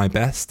give it my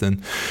best.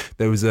 And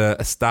there was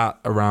a stat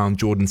around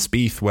Jordan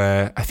Spieth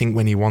where I think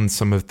when he won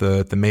some of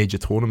the major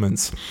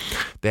tournaments,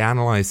 they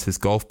analysed his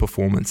golf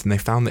performance and they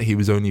found that he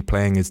was only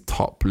playing his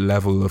top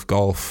level of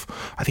golf.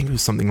 I think it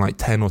was something like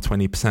 10 or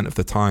 20% of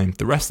the time.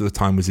 The rest of the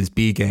time was his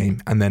B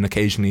game, and then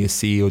occasionally his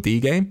C or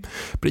D game.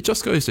 But it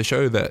just goes to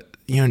show that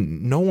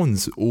no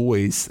one's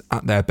always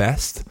at their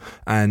best.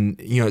 And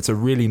it's a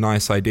really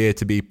nice idea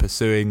to be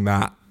pursuing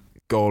that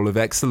goal of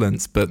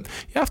excellence, but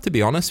you have to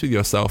be honest with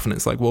yourself. And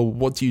it's like, well,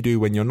 what do you do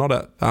when you're not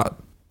at that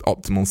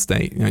optimal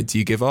state? Do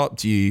you give up?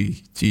 Do you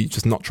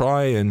just not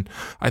try? And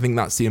I think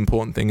that's the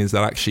important thing, is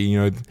that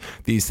actually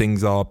these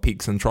things are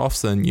peaks and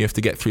troughs, and you have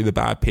to get through the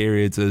bad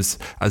periods as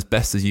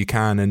best as you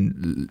can,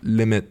 and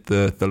limit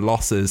the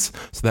losses,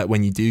 so that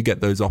when you do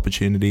get those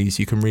opportunities,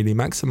 you can really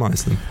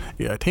maximize them.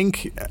 I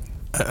think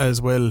as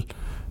well,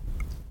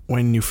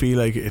 when you feel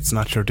like it's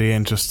not your day,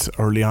 and just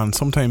early on,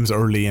 sometimes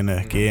early in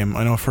a game,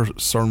 I know for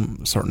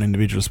certain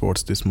individual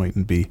sports this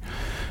mightn't be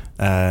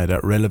that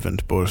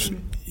relevant, but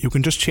you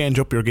can just change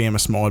up your game a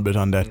small bit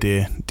on that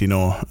day.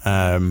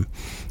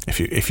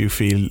 If you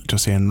feel,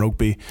 just say in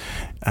rugby,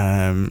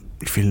 you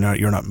feel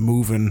you're not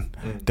moving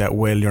that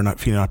well, you're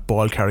not feeling that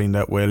ball carrying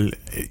that well,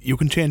 you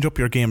can change up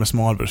your game a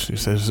small bit. It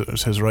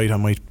says right, I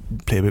might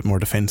play a bit more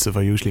defensive,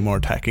 or usually more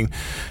attacking,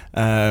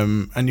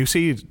 and you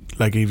see,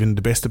 like, even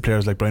the best of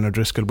players like Brian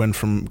O'Driscoll went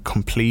from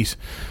complete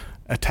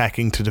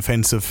attacking to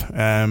defensive,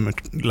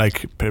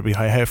 like probably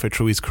halfway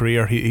through his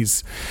career.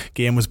 His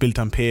game was built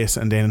on pace,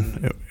 and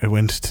then it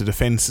went to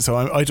defence. So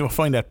I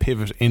find that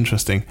pivot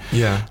interesting.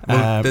 Yeah,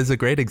 well, there's a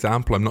great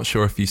example. I'm not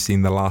sure if you've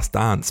seen The Last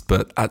Dance,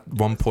 but at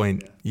one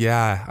point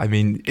Yeah, I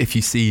mean, if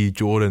you see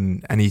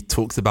Jordan, and he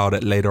talks about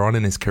it later on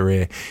in his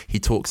career, he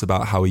talks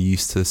about how he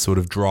used to sort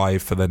of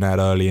drive for the net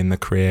early in the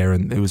career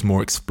and it was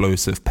more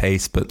explosive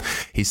pace, but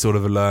he sort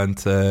of learned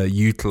to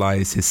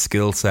utilize his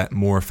skill set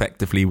more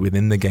effectively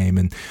within the game.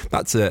 And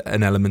that's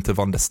an element of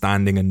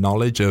understanding and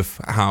knowledge of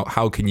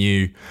how can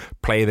you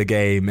play the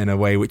game in a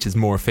way which is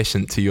more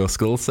efficient to your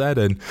skill set.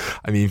 And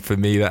I mean, for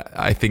me,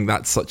 I think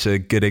that's such a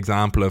good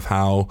example of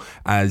how,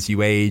 as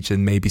you age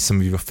and maybe some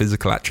of your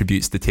physical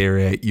attributes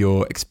deteriorate,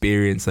 your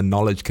experience and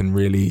knowledge can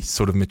really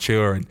sort of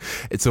mature. And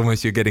it's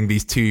almost you're getting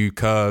these two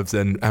curves,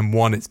 and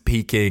one it's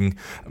peaking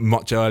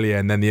much earlier,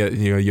 and then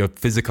your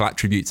physical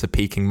attributes are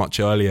peaking much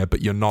earlier,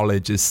 but your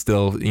knowledge is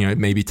still, it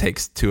maybe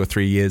takes 2 or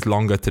 3 years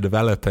longer to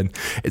develop. And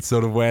it's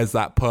sort of where's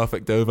that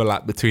perfect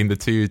overlap between the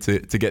two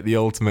to get the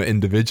ultimate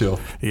individual.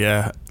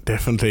 Yeah,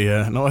 definitely.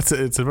 Yeah, no, it's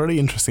a very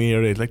interesting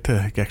area. I'd like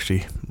to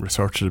actually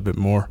research it a bit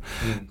more.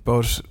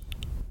 But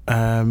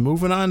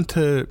moving on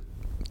to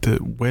the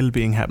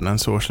well-being happening on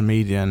social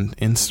media and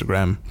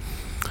Instagram,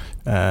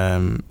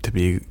 to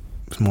be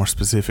more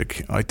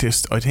specific, I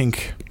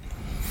think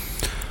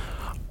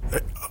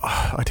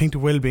the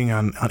well-being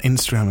on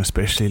Instagram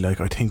especially, like,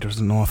 I think there's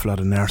an awful lot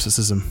of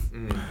narcissism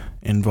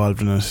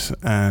involved in it,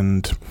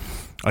 and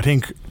I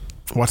think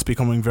what's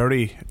becoming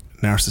very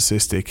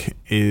narcissistic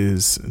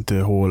is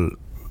the whole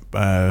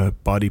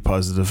body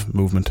positive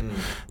movement.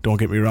 Don't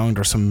get me wrong,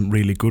 there's some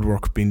really good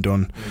work being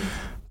done,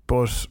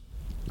 but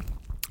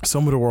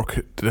some of the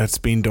work that's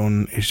been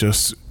done is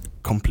just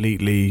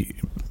completely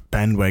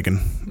bandwagon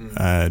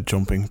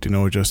jumping.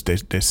 Just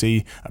they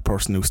see a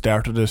person who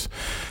started it,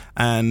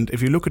 and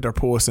if you look at their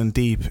posts in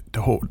deep,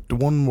 the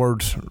one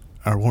word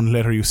or one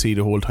letter you see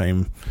the whole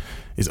time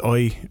is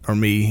I or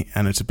me,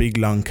 and it's a big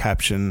long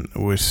caption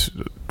with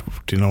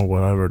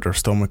whatever, their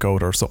stomach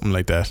out or something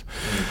like that.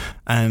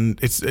 And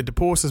the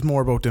post is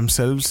more about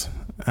themselves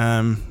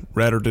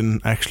rather than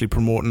actually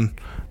promoting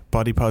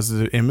body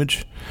positive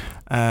image.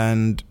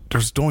 And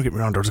don't get me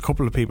wrong, there's a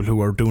couple of people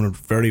who are doing it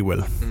very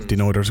well.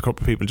 There's a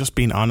couple of people just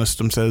being honest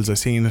themselves. I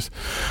seen it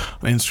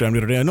on Instagram the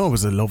other day. I know it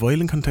was a Love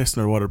Island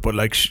contestant or whatever, but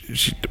like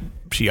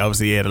she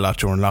obviously ate a lot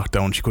during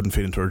lockdown. She couldn't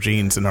fit into her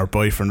jeans, and her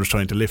boyfriend was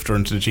trying to lift her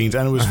into the jeans,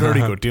 and it was very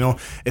good. It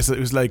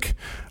was like,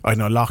 I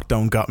know,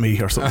 lockdown got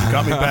me or something,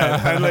 got me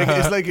bad. And like,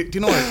 it's like,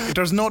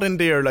 there's nothing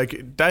there.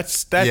 Like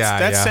that's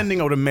sending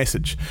out a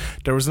message.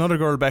 There was another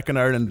girl back in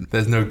Ireland.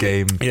 There's no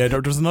game. Yeah, there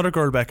was another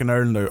girl back in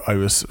Ireland I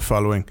was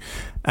following,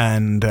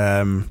 and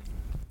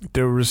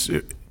there was,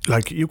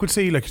 like, you could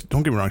see, like,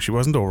 don't get me wrong, she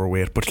wasn't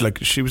overweight, but like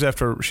she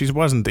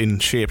wasn't in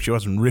shape, she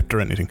wasn't ripped or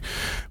anything,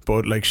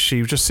 but like she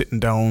was just sitting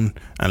down,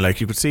 and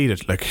like you could see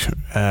that, like,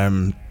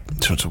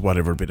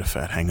 whatever bit of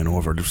fat hanging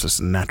over, it was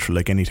just natural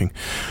like anything,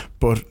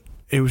 but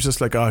it was just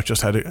like,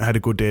 just had a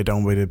good day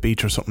down by the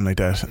beach or something like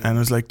that. And I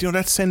was like,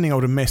 that's sending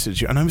out a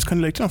message. And I was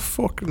kind of like,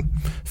 fucking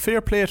fair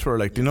play to her.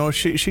 Like,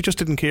 she just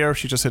didn't care.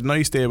 She just had a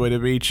nice day by the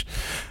beach,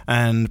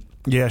 and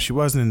yeah, she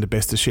wasn't in the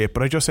best of shape,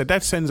 but I just said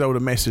that sends out a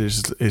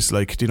message. Is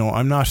like,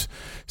 I'm not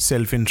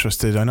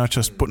self-interested. I'm not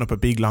just putting up a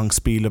big long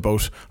spiel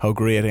about how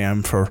great I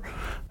am for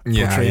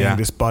portraying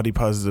this body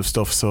positive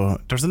stuff. So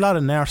there's a lot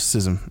of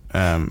narcissism,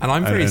 and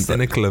I'm very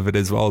cynical of it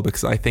as well,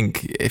 because I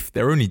think if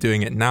they're only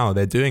doing it now,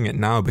 they're doing it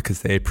now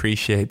because they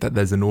appreciate that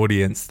there's an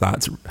audience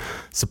that's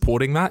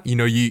supporting that.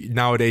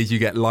 Nowadays you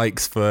get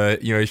likes for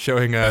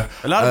showing a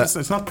lot of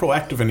it's not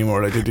proactive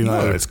anymore. Like,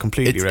 it's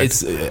completely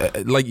reactive.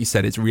 It's like you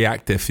said, it's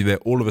reactive.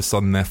 All of a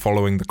sudden they're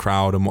following the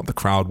crowd and what the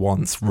crowd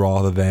wants,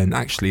 rather than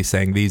actually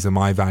saying, these are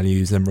my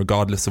values, and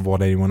regardless of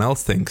what anyone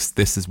else thinks,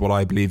 this is what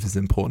I believe is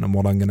important and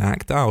what I'm going to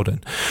act out.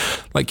 And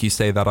like you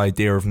say, that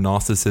idea of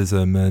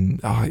narcissism and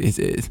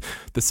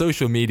the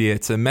social media,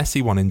 it's a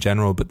messy one in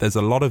general, but there's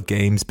a lot of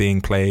games being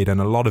played, and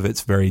a lot of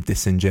it's very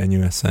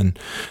disingenuous. And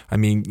I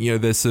mean,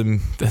 there's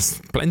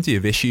plenty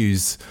of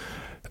issues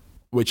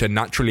which are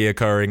naturally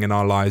occurring in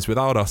our lives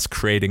without us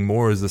creating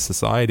more as a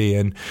society.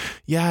 And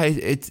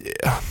it's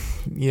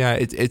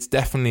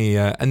definitely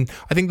and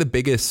I think the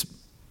biggest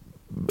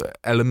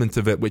element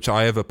of it, which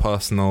I have a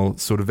personal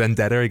sort of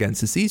vendetta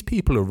against, is these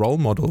people are role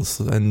models,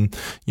 and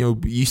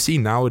you see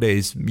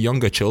nowadays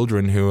younger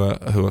children who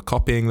are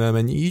copying them,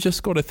 and you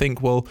just got to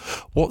think, well,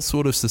 what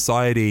sort of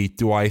society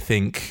do I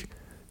think?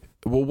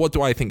 Well, what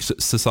do I think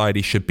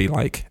society should be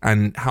like,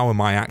 and how am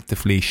I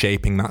actively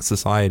shaping that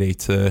society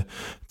to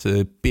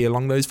be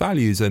along those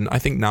values? And I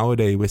think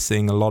nowadays we're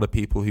seeing a lot of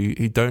people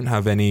who don't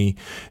have any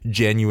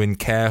genuine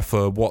care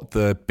for what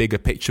the bigger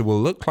picture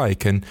will look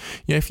like. And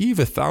if you have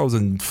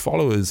 1,000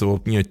 followers or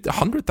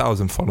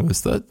 100,000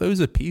 followers, those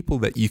are people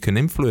that you can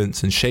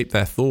influence and shape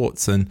their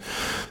thoughts. And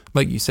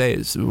like you say,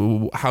 it's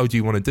how do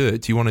you want to do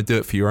it? Do you want to do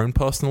it for your own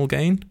personal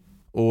gain,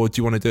 or do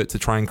you want to do it to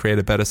try and create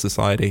a better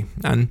society?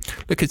 And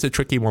look, it's a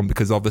tricky one,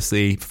 because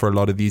obviously for a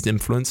lot of these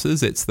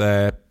influencers, it's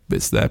their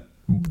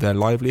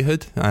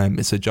livelihood,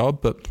 it's a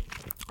job. But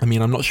I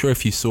mean, I'm not sure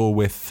if you saw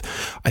with,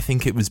 I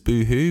think it was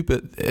Boohoo,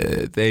 but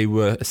they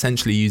were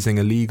essentially using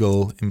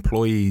illegal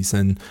employees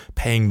and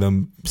paying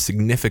them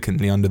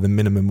significantly under the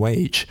minimum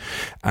wage.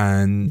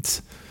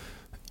 And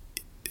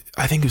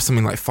I think it was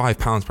something like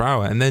 £5 per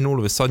hour, and then all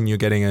of a sudden you're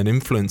getting an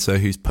influencer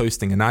who's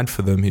posting an ad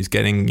for them, who's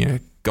getting, you know,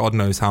 God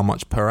knows how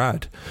much per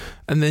ad,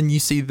 and then you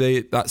see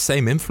that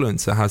same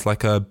influencer has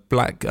like a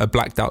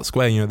blacked out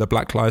square, you know, the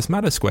Black Lives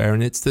Matter square,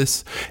 and it's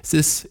this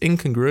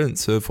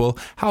incongruence of, well,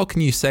 how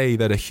can you say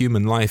that a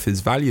human life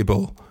is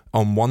valuable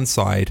on one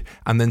side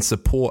and then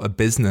support a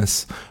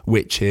business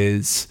which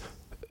is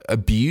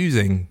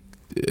abusing,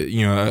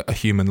 you know, a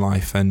human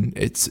life? And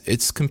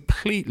it's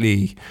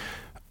completely.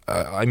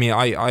 I mean,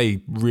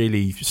 I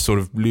really sort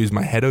of lose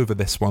my head over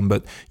this one,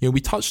 but, you know, we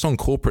touched on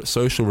corporate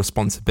social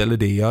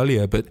responsibility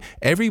earlier, but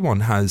everyone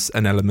has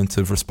an element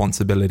of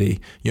responsibility.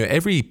 You know,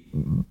 every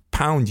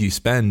pound you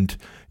spend,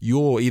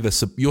 you're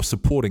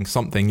supporting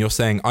something. You're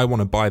saying, I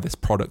want to buy this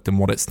product and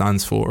what it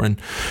stands for. And,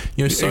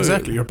 you know, so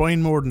exactly, you're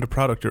buying more than the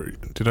product.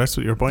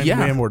 You're buying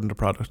way more than the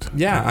product.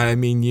 Yeah, I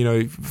mean, you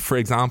know, for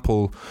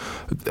example,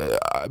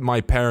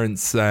 my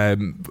parents, I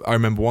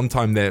remember one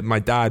time that my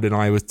dad and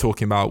I was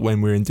talking about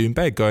when we were in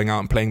Doonbeg going out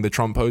and playing the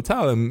Trump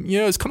Hotel, and, you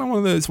know, it's kind of one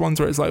of those ones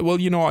where it's like, well,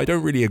 you know, I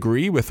don't really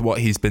agree with what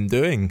he's been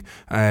doing,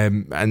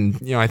 and,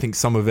 you know, I think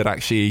some of it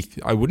actually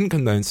I wouldn't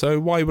condone,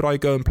 so why would I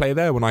go and play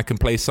there when I can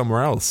play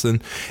somewhere else?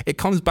 And it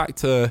comes back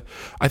to,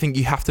 I think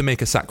you have to make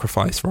a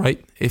sacrifice,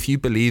 right? If you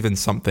believe in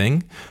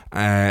something,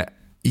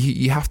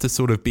 you have to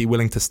sort of be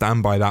willing to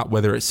stand by that,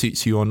 whether it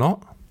suits you or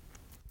not.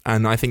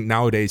 And I think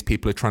nowadays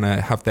people are trying to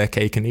have their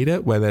cake and eat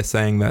it, where they're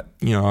saying that,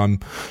 you know, I'm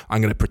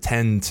going to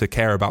pretend to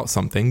care about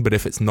something, but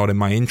if it's not in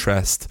my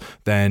interest,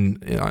 then,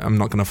 you know, I'm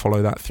not going to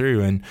follow that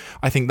through. And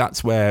I think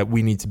that's where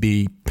we need to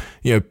be,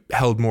 you know,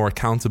 held more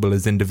accountable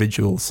as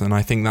individuals. And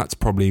I think that's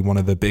probably one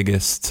of the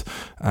biggest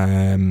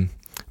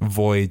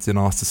voids in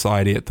our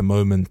society at the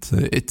moment,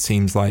 it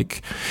seems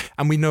like.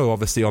 And we know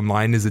obviously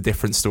online is a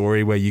different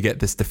story, where you get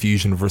this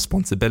diffusion of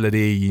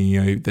responsibility,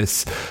 you know,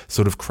 this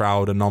sort of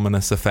crowd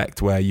anonymous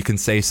effect where you can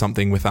say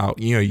something without,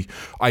 you know,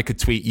 I could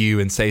tweet you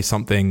and say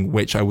something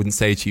which I wouldn't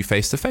say to you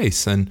face to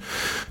face. And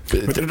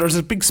but there's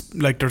a big,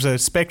 like, there's a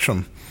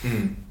spectrum,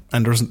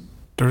 and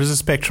there is a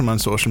spectrum on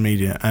social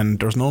media,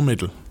 and there's no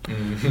middle.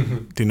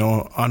 You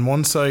know, on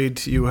one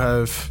side you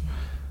have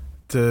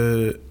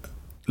the,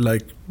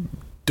 like,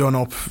 done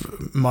up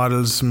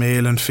models,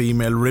 male and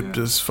female, ripped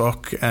as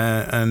fuck,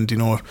 and, you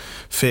know,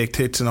 fake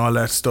tits and all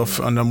that stuff.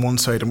 And on one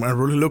side, and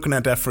we're looking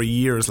at that for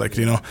years, like,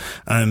 you know,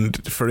 and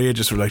for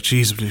ages we're like,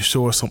 Jesus, will you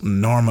show us something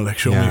normal, like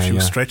show me a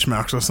few stretch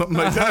marks or something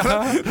like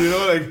that. You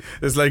know, like,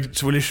 it's like,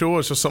 will you show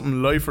us just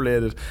something life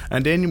related?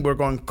 And then we're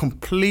going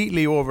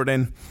completely over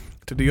then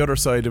to the other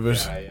side of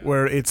it,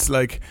 where it's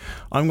like,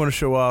 I'm going to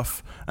show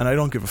off and I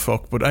don't give a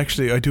fuck, but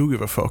actually I do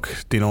give a fuck.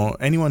 You know,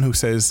 anyone who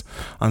says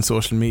on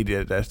social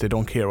media that they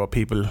don't care what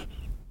people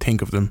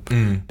think of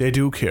them, they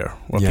do care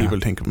what people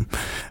think of them.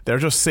 They're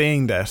just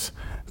saying that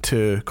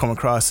to come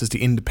across as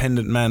the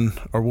independent man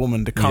or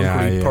woman, the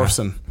concrete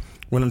person,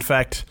 when in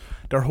fact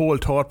their whole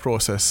thought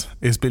process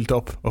is built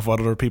up of what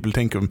other people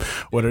think of them.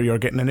 Whether you're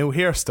getting a new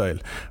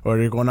hairstyle, or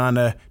you're going on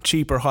a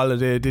cheaper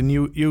holiday than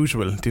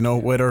usual, you know,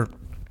 whether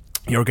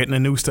you're getting a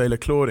new style of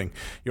clothing,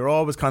 you're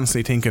always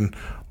constantly thinking,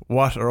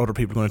 what are other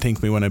people going to think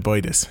of me when I buy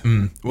this?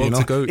 Well, you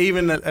know?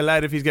 Even a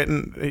lad, if he's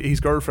getting his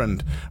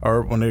girlfriend,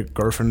 or when a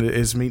girlfriend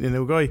is meeting a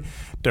new guy,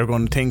 they're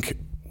going to think,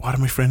 what are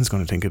my friends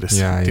going to think of this?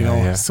 You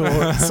know? So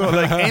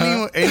like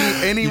anyone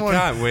you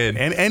can't win.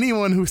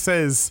 Anyone who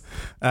says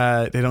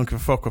they don't give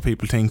a fuck what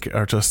people think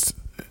are just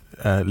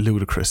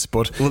ludicrous.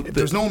 But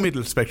there's no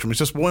middle spectrum. It's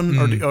just one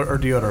or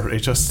the other.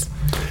 It's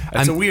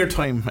a weird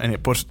time.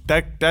 But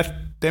that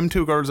them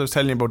two girls I was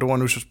telling you about, the one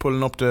who's just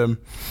pulling up her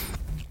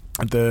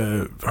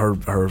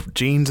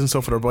jeans and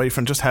stuff with her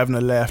boyfriend, just having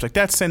a laugh, like,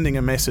 that's sending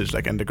a message.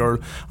 Like, and the girl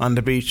on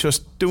the beach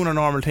just doing a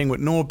normal thing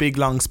with no big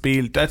long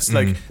spiel, that's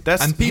like,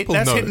 that's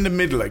hitting the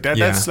middle, like that.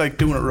 That's like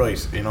doing it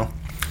right, you know.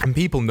 And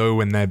people know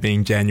when they're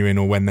being genuine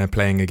or when they're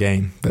playing a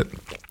game. But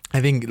I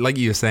think, like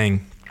you were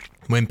saying,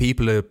 when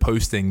people are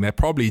posting, they're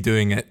probably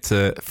doing it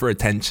for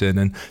attention.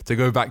 And to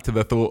go back to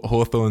the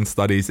Hawthorne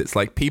studies, it's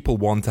like people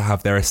want to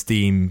have their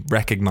esteem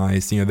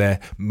recognized, you know, they're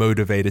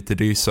motivated to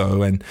do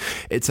so. And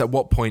it's at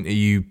what point are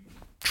you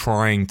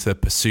trying to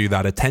pursue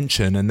that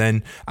attention, and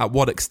then at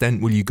what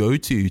extent will you go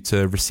to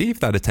receive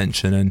that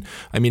attention? And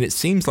I mean, it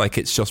seems like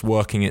it's just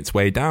working its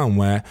way down,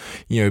 where,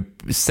 you know,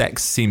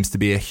 sex seems to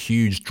be a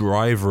huge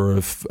driver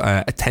of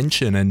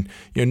attention. And,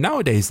 you know,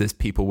 nowadays there's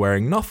people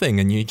wearing nothing,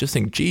 and you just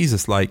think,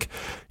 Jesus, like,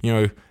 you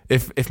know,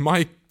 if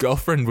my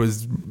girlfriend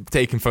was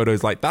taking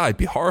photos like that, I'd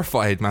be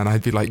horrified, man.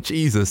 I'd be like,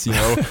 Jesus, you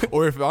know.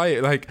 Or if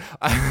I like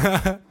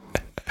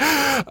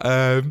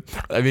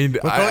I mean,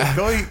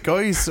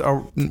 guys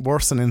are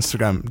worse on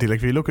Instagram. Like,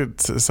 if you look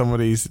at some of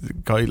these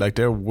guys, like,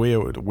 they're way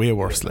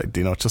worse. Like,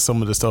 you know, just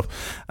some of the stuff,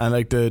 and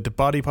like the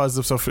body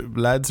positive stuff,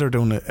 lads are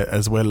doing it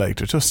as well. Like,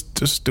 they're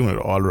just doing it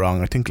all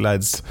wrong. I think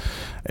lads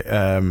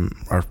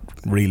are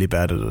really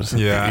bad at it.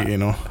 Yeah, you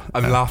know.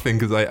 I'm laughing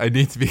because I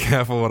need to be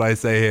careful what I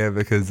say here,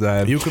 because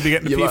you could be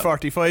getting a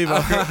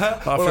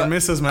P45 off your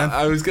missus, man.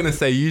 I was going to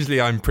say, usually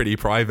I'm pretty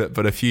private,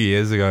 but a few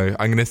years ago,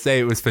 I'm going to say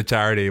it was for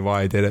charity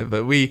why I did it.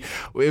 But it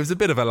was a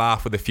bit of a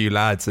laugh with a few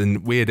lads,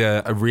 and we had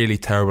a really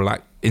terrible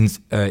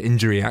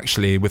injury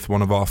actually with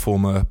one of our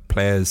former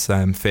players,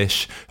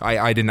 Fish.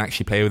 I didn't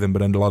actually play with him,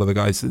 but a lot of the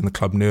guys in the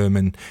club knew him,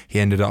 and he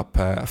ended up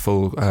a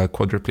full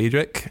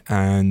quadriplegic.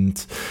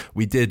 And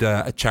we did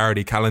a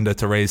charity calendar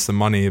to raise some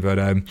money, but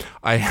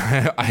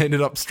I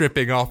ended up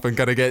stripping off and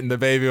kind of getting the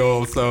baby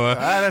oil. So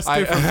that's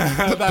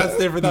different. that's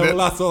different.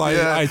 That's all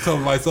I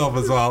told myself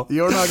as well.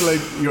 You're not like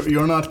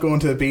you're not going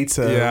to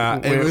Ibiza. Yeah,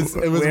 it was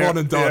one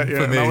and done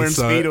for me. Now we're in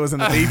Speedos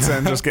and Ibiza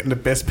and just getting the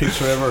best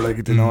picture ever.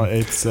 Like, you know,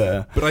 it's.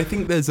 But I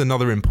think there's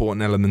another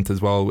important element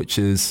as well, which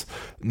is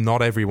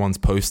not everyone's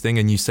posting.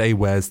 And you say,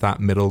 where's that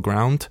middle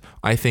ground?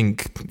 I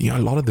think, you know,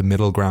 a lot of the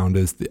middle ground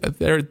is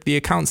they're the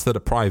accounts that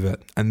are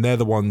private, and they're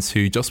the ones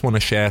who just want to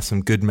share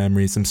some good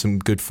memories and some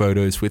good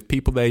photos with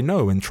people they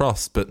know and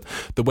trust. But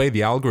the way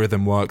the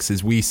algorithm works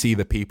is we see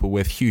the people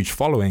with huge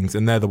followings,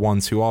 and they're the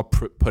ones who are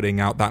putting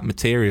out that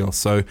material.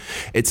 So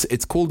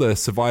it's called a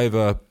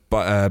survivorship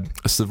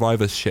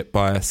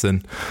bias,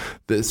 and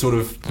the sort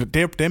of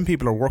them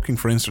people are working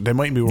for Instagram. They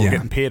might be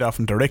getting paid off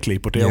them directly,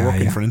 but they are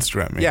working for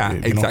Instagram.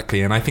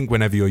 Exactly. And I think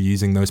whenever you're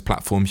using those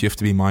platforms, you have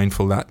to be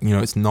mindful that, you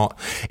know, it's not,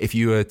 if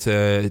you were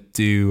to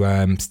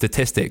do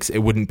statistics, it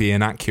wouldn't be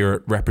an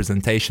accurate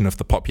representation of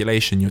the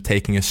population. You're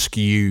taking a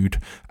skewed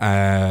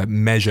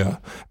measure,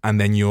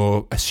 and then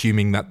you're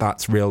assuming that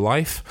that's real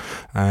life,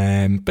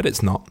 but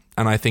it's not.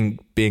 And I think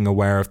being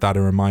aware of that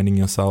and reminding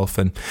yourself,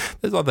 and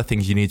there's other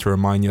things you need to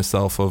remind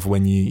yourself of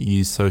when you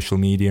use social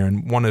media.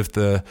 And one of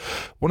the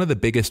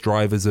biggest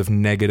drivers of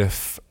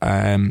negative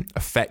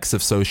effects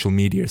of social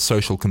media is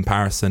social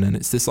comparison. And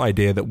it's this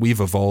idea that we've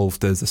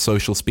evolved as a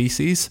social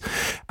species.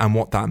 And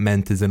what that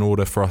meant is, in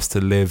order for us to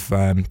live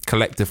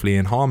collectively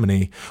in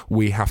harmony,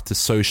 we have to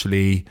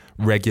socially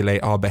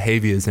regulate our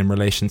behaviors in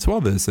relation to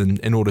others. And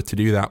in order to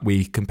do that,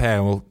 we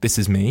compare, well, this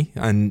is me,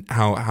 and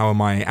how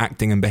am I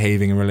acting and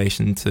behaving in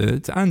relation to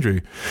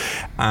Andrew.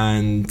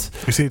 And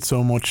you see it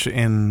so much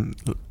in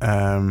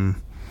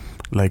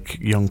like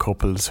young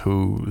couples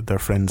who their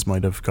friends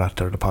might have got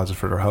their deposit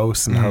for their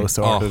house and the house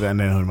sorted, and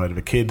then who might have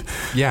a kid.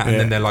 And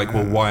then they're like,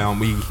 well, why aren't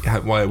we?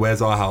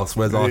 Where's our house?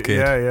 Where's our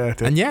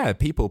kid? And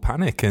people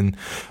panic. And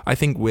I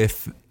think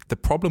the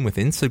problem with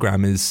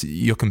Instagram is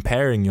you're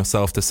comparing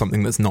yourself to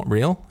something that's not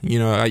real. You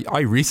know,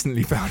 I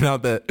recently found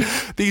out that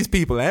these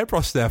people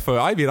airbrush their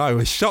photo. I mean, I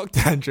was shocked,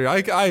 Andrew.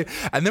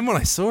 And then when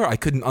I saw it, I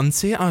couldn't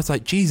unsee it. I was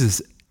like,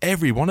 Jesus,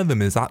 every one of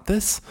them is at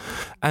this.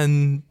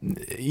 And,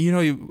 you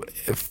know,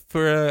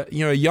 for a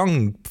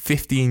young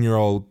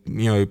 15-year-old,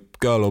 you know,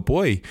 girl or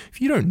boy, if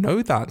you don't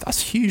know that,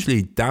 that's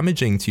hugely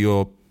damaging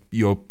to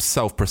your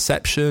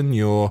self-perception,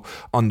 your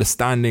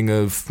understanding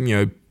of, you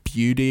know,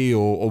 beauty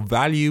or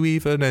value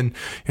even. And,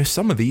 you know,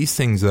 some of these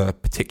things are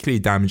particularly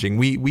damaging.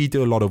 We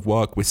do a lot of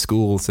work with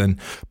schools, and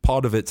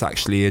part of it's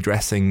actually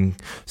addressing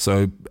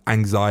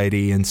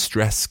anxiety and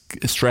stress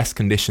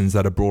conditions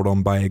that are brought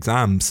on by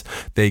exams.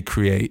 They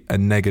create a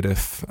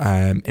negative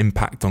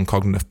impact on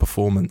cognitive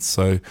performance.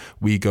 So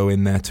we go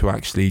in there to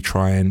actually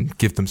try and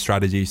give them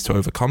strategies to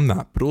overcome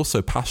that, but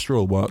also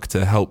pastoral work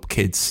to help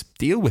kids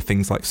deal with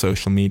things like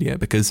social media,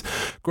 because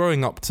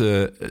growing up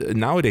to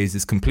nowadays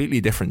is completely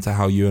different to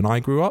how you and I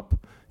grew up.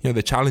 You know,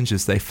 the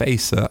challenges they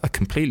face are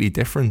completely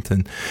different,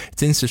 and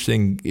it's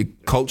interesting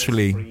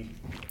culturally.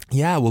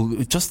 Yeah, well,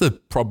 just the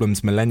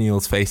problems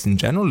millennials face in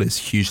general is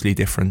hugely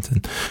different.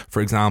 And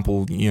for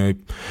example, you know,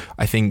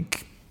 I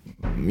think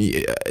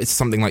it's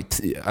something like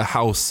a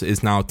house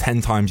is now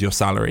 10 times your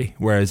salary,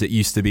 whereas it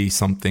used to be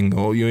something,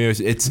 or you know, it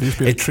used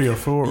to be 3 or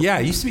 4. Yeah,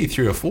 it used to be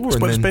 3 or 4.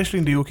 But especially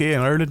in the UK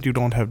and Ireland, you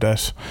don't have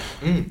that.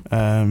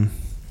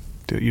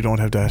 You don't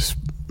have that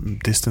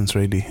distance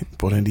really.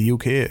 But in the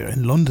UK,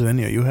 in London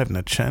anyway, you haven't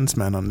a chance,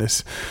 man, on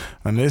this,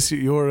 unless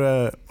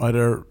you're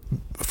either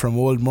from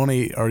old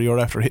money or you're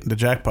after hitting the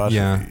jackpot.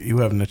 You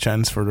haven't a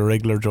chance for the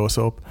regular Joe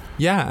Soap.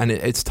 And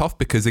it's tough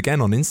because,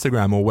 again, on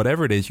Instagram or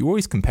whatever it is, you're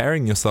always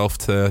comparing yourself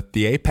to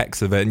the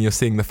apex of it, and you're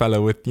seeing the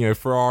fellow with, you know,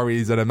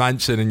 Ferraris and a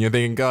mansion, and you're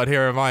thinking, God,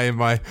 here am I in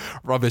my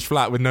rubbish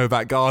flat with no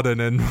back garden,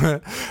 and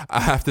I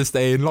have to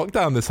stay in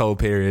lockdown this whole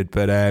period.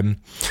 But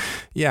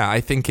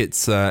I think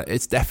it's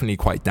definitely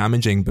quite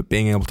damaging. But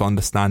being able to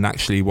understand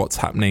actually what's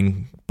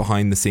happening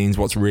behind the scenes,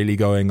 what's really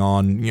going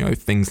on, you know,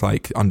 things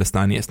like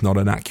understanding it's not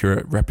an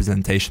accurate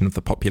representation of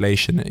the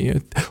population, you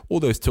know,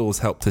 all those tools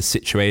help to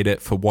situate it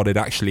for what it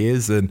actually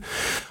is. And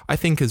I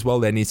think as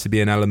well there needs to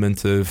be an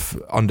element of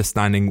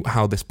understanding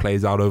how this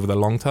plays out over the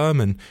long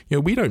term. And, you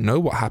know, we don't know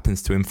what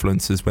happens to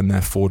influencers when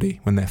they're 40,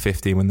 when they're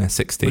 50, when they're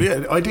 60. But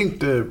yeah, I think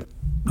the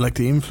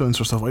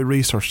influencer stuff, I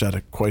researched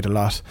that quite a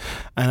lot,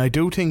 and I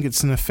do think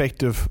it's an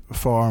effective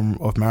form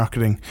of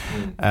marketing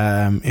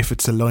if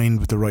it's aligned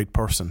with the right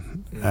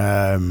person.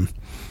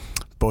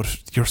 But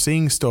you're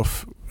seeing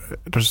stuff,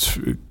 there's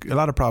a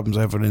lot of problems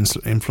I have with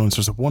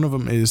influencers. One of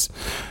them is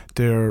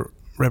they're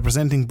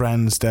representing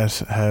brands that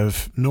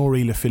have no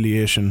real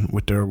affiliation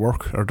with their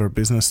work or their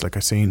business. Like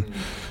I've seen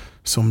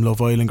some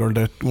Love Island girl,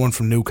 that one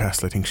from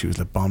Newcastle, I think she was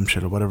like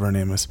Bombshell or whatever her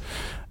name is,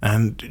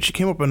 and she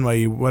came up on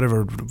my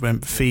whatever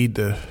feed,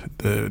 the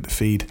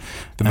feed,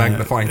 the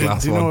magnifying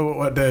glass. Do you know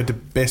what the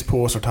best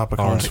post or topic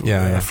account?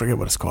 Yeah. I forget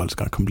what it's called. It's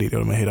gone completely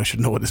out of my head. I should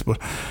know what this, but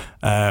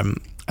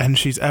and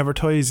she's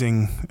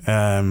advertising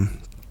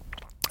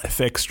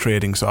FX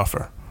trading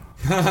software.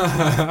 And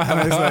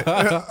I was like,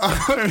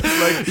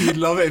 you'd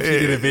love it if you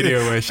did a video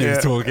where she was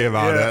talking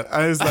about it.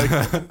 I was like,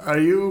 are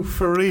you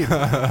for real?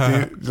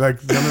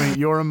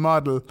 You're a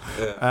model,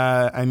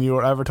 and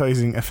you're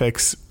advertising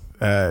FX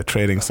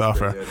trading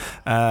software.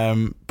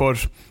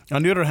 But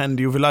on the other hand,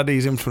 you have a lot of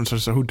these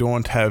influencers who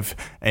don't have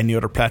any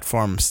other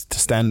platforms to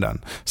stand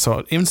on.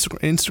 So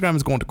Instagram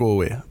is going to go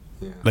away.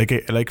 Yeah.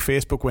 Like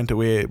Facebook went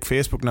away.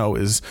 Facebook now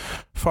is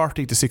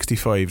 40 to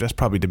 65. That's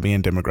probably the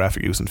main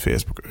demographic using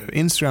Facebook.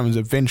 Instagram is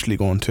eventually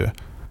going to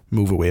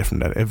move away from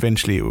that.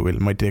 Eventually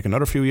it might take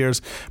another few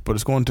years, but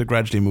it's going to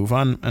gradually move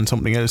on. And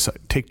something else,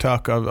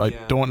 TikTok, I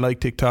don't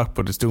like TikTok,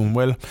 but it's doing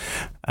well.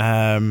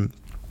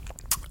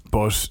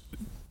 But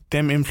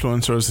them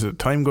influencers, as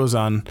time goes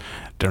on,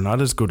 they're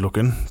not as good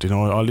looking. You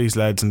know, all these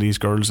lads and these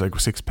girls, like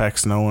 6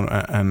 packs now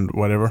and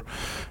whatever,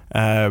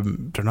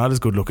 they're not as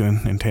good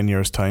looking in 10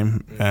 years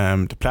time.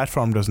 The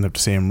platform doesn't have the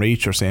same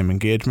reach or same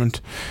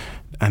engagement,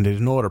 and there's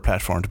no other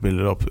platform to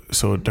build it up,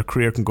 so their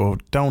career can go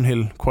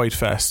downhill quite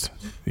fast.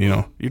 You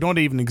know, you don't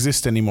even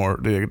exist anymore.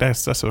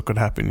 That's what could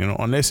happen, you know,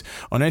 unless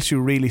you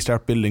really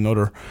start building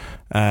other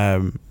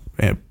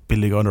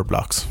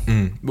blocks.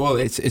 Well,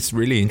 it's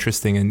really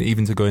interesting, and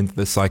even to go into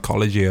the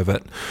psychology of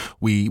it,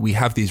 we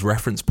have these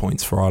reference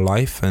points for our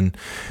life, and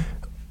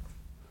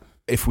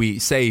if we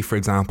say, for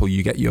example,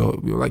 you get your,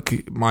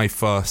 like my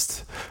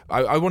first,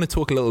 I want to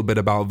talk a little bit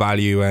about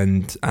value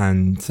and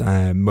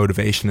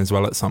motivation as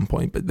well at some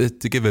point, but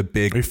to give a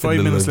big... We've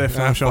 5 minutes left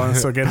now, Sean,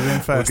 so get it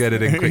in fast. We'll get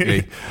it in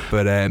quickly.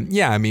 But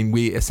I mean,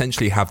 we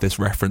essentially have this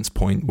reference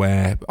point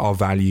where our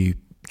value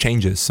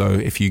changes. So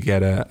if you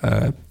get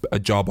a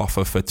job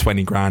offer for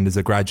 20 grand as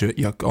a graduate,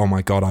 you're like, oh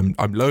my god,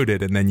 I'm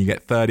loaded, and then you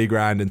get 30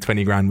 grand and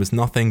 20 grand was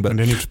nothing, but and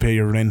then you have to pay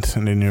your rent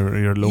and then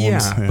your loans.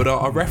 Yeah. But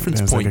our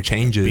reference point like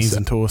changes. Beans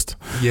and toast.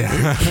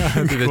 Yeah.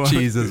 The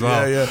cheese as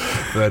well. Yeah.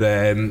 But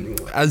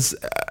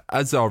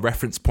as our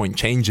reference point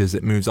changes,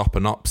 it moves up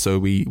and up, so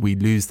we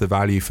lose the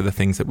value for the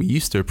things that we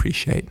used to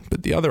appreciate.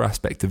 But the other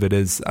aspect of it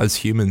is, as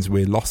humans,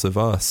 we're loss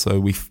averse, so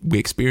we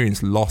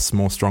experience loss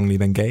more strongly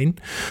than gain.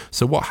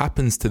 So what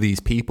happens to these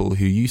people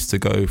who used to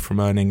go from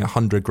earning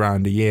 100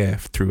 grand a year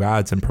through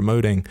ads and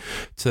promoting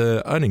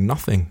to earning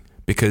nothing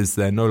because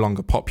they're no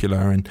longer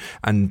popular,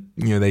 and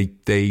you know,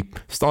 they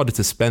started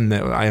to spend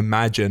I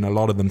imagine a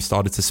lot of them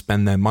started to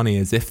spend their money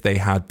as if they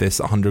had this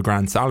 100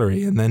 grand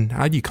salary, and then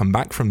how do you come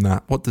back from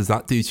that? What does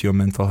that do to your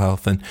mental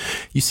health? And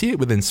you see it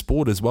within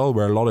sport as well,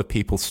 where a lot of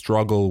people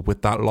struggle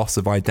with that loss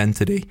of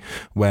identity,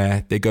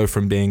 where they go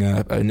from being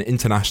an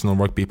international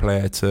rugby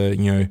player to,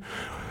 you know,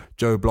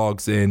 Joe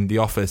Blogs in the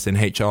office in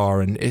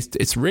HR, and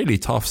it's really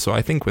tough. So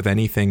I think with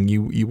anything,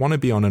 you want to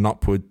be on an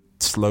upward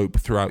slope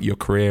throughout your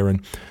career,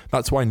 and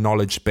that's why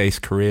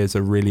knowledge-based careers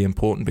are really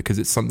important, because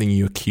it's something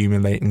you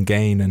accumulate and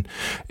gain. And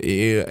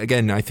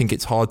again, I think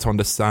it's hard to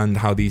understand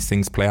how these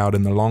things play out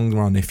in the long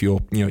run if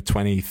you're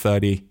 20,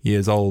 30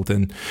 years old,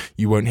 and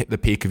you won't hit the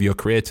peak of your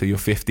career till you're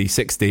 50,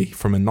 60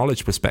 from a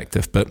knowledge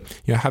perspective. But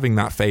having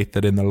that faith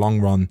that in the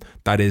long run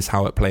that is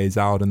how it plays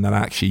out, and that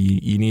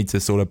actually you need to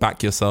sort of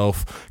back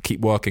yourself,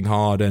 keep working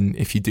hard, and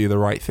if you do the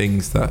right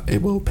things, that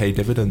it will pay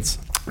dividends.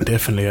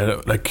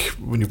 Definitely. Like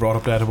when you brought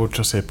up that about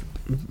just say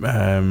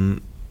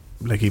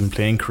like even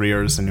playing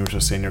careers, and you were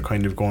just saying you're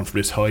kind of going from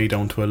this high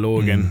down to a low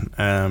again.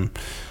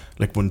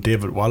 Like when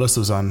David Wallace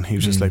was on, he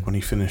was just like, when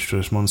he finished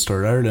with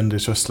Munster Ireland,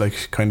 it's just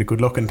like kind of good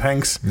luck and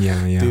thanks.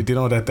 Yeah. Do you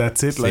know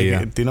that's it?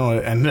 Like, do you know?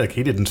 And like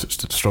he didn't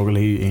struggle;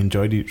 he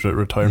enjoyed his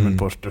retirement.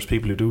 But there's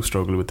people who do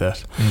struggle with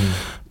that.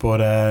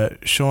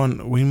 But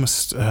Sean, we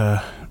must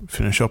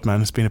finish up,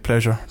 man. It's been a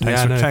pleasure.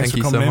 Thanks for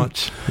coming in.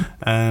 Much.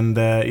 And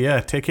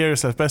take care of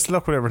yourself. Best of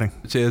luck with everything.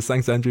 Cheers.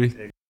 Thanks, Andrew.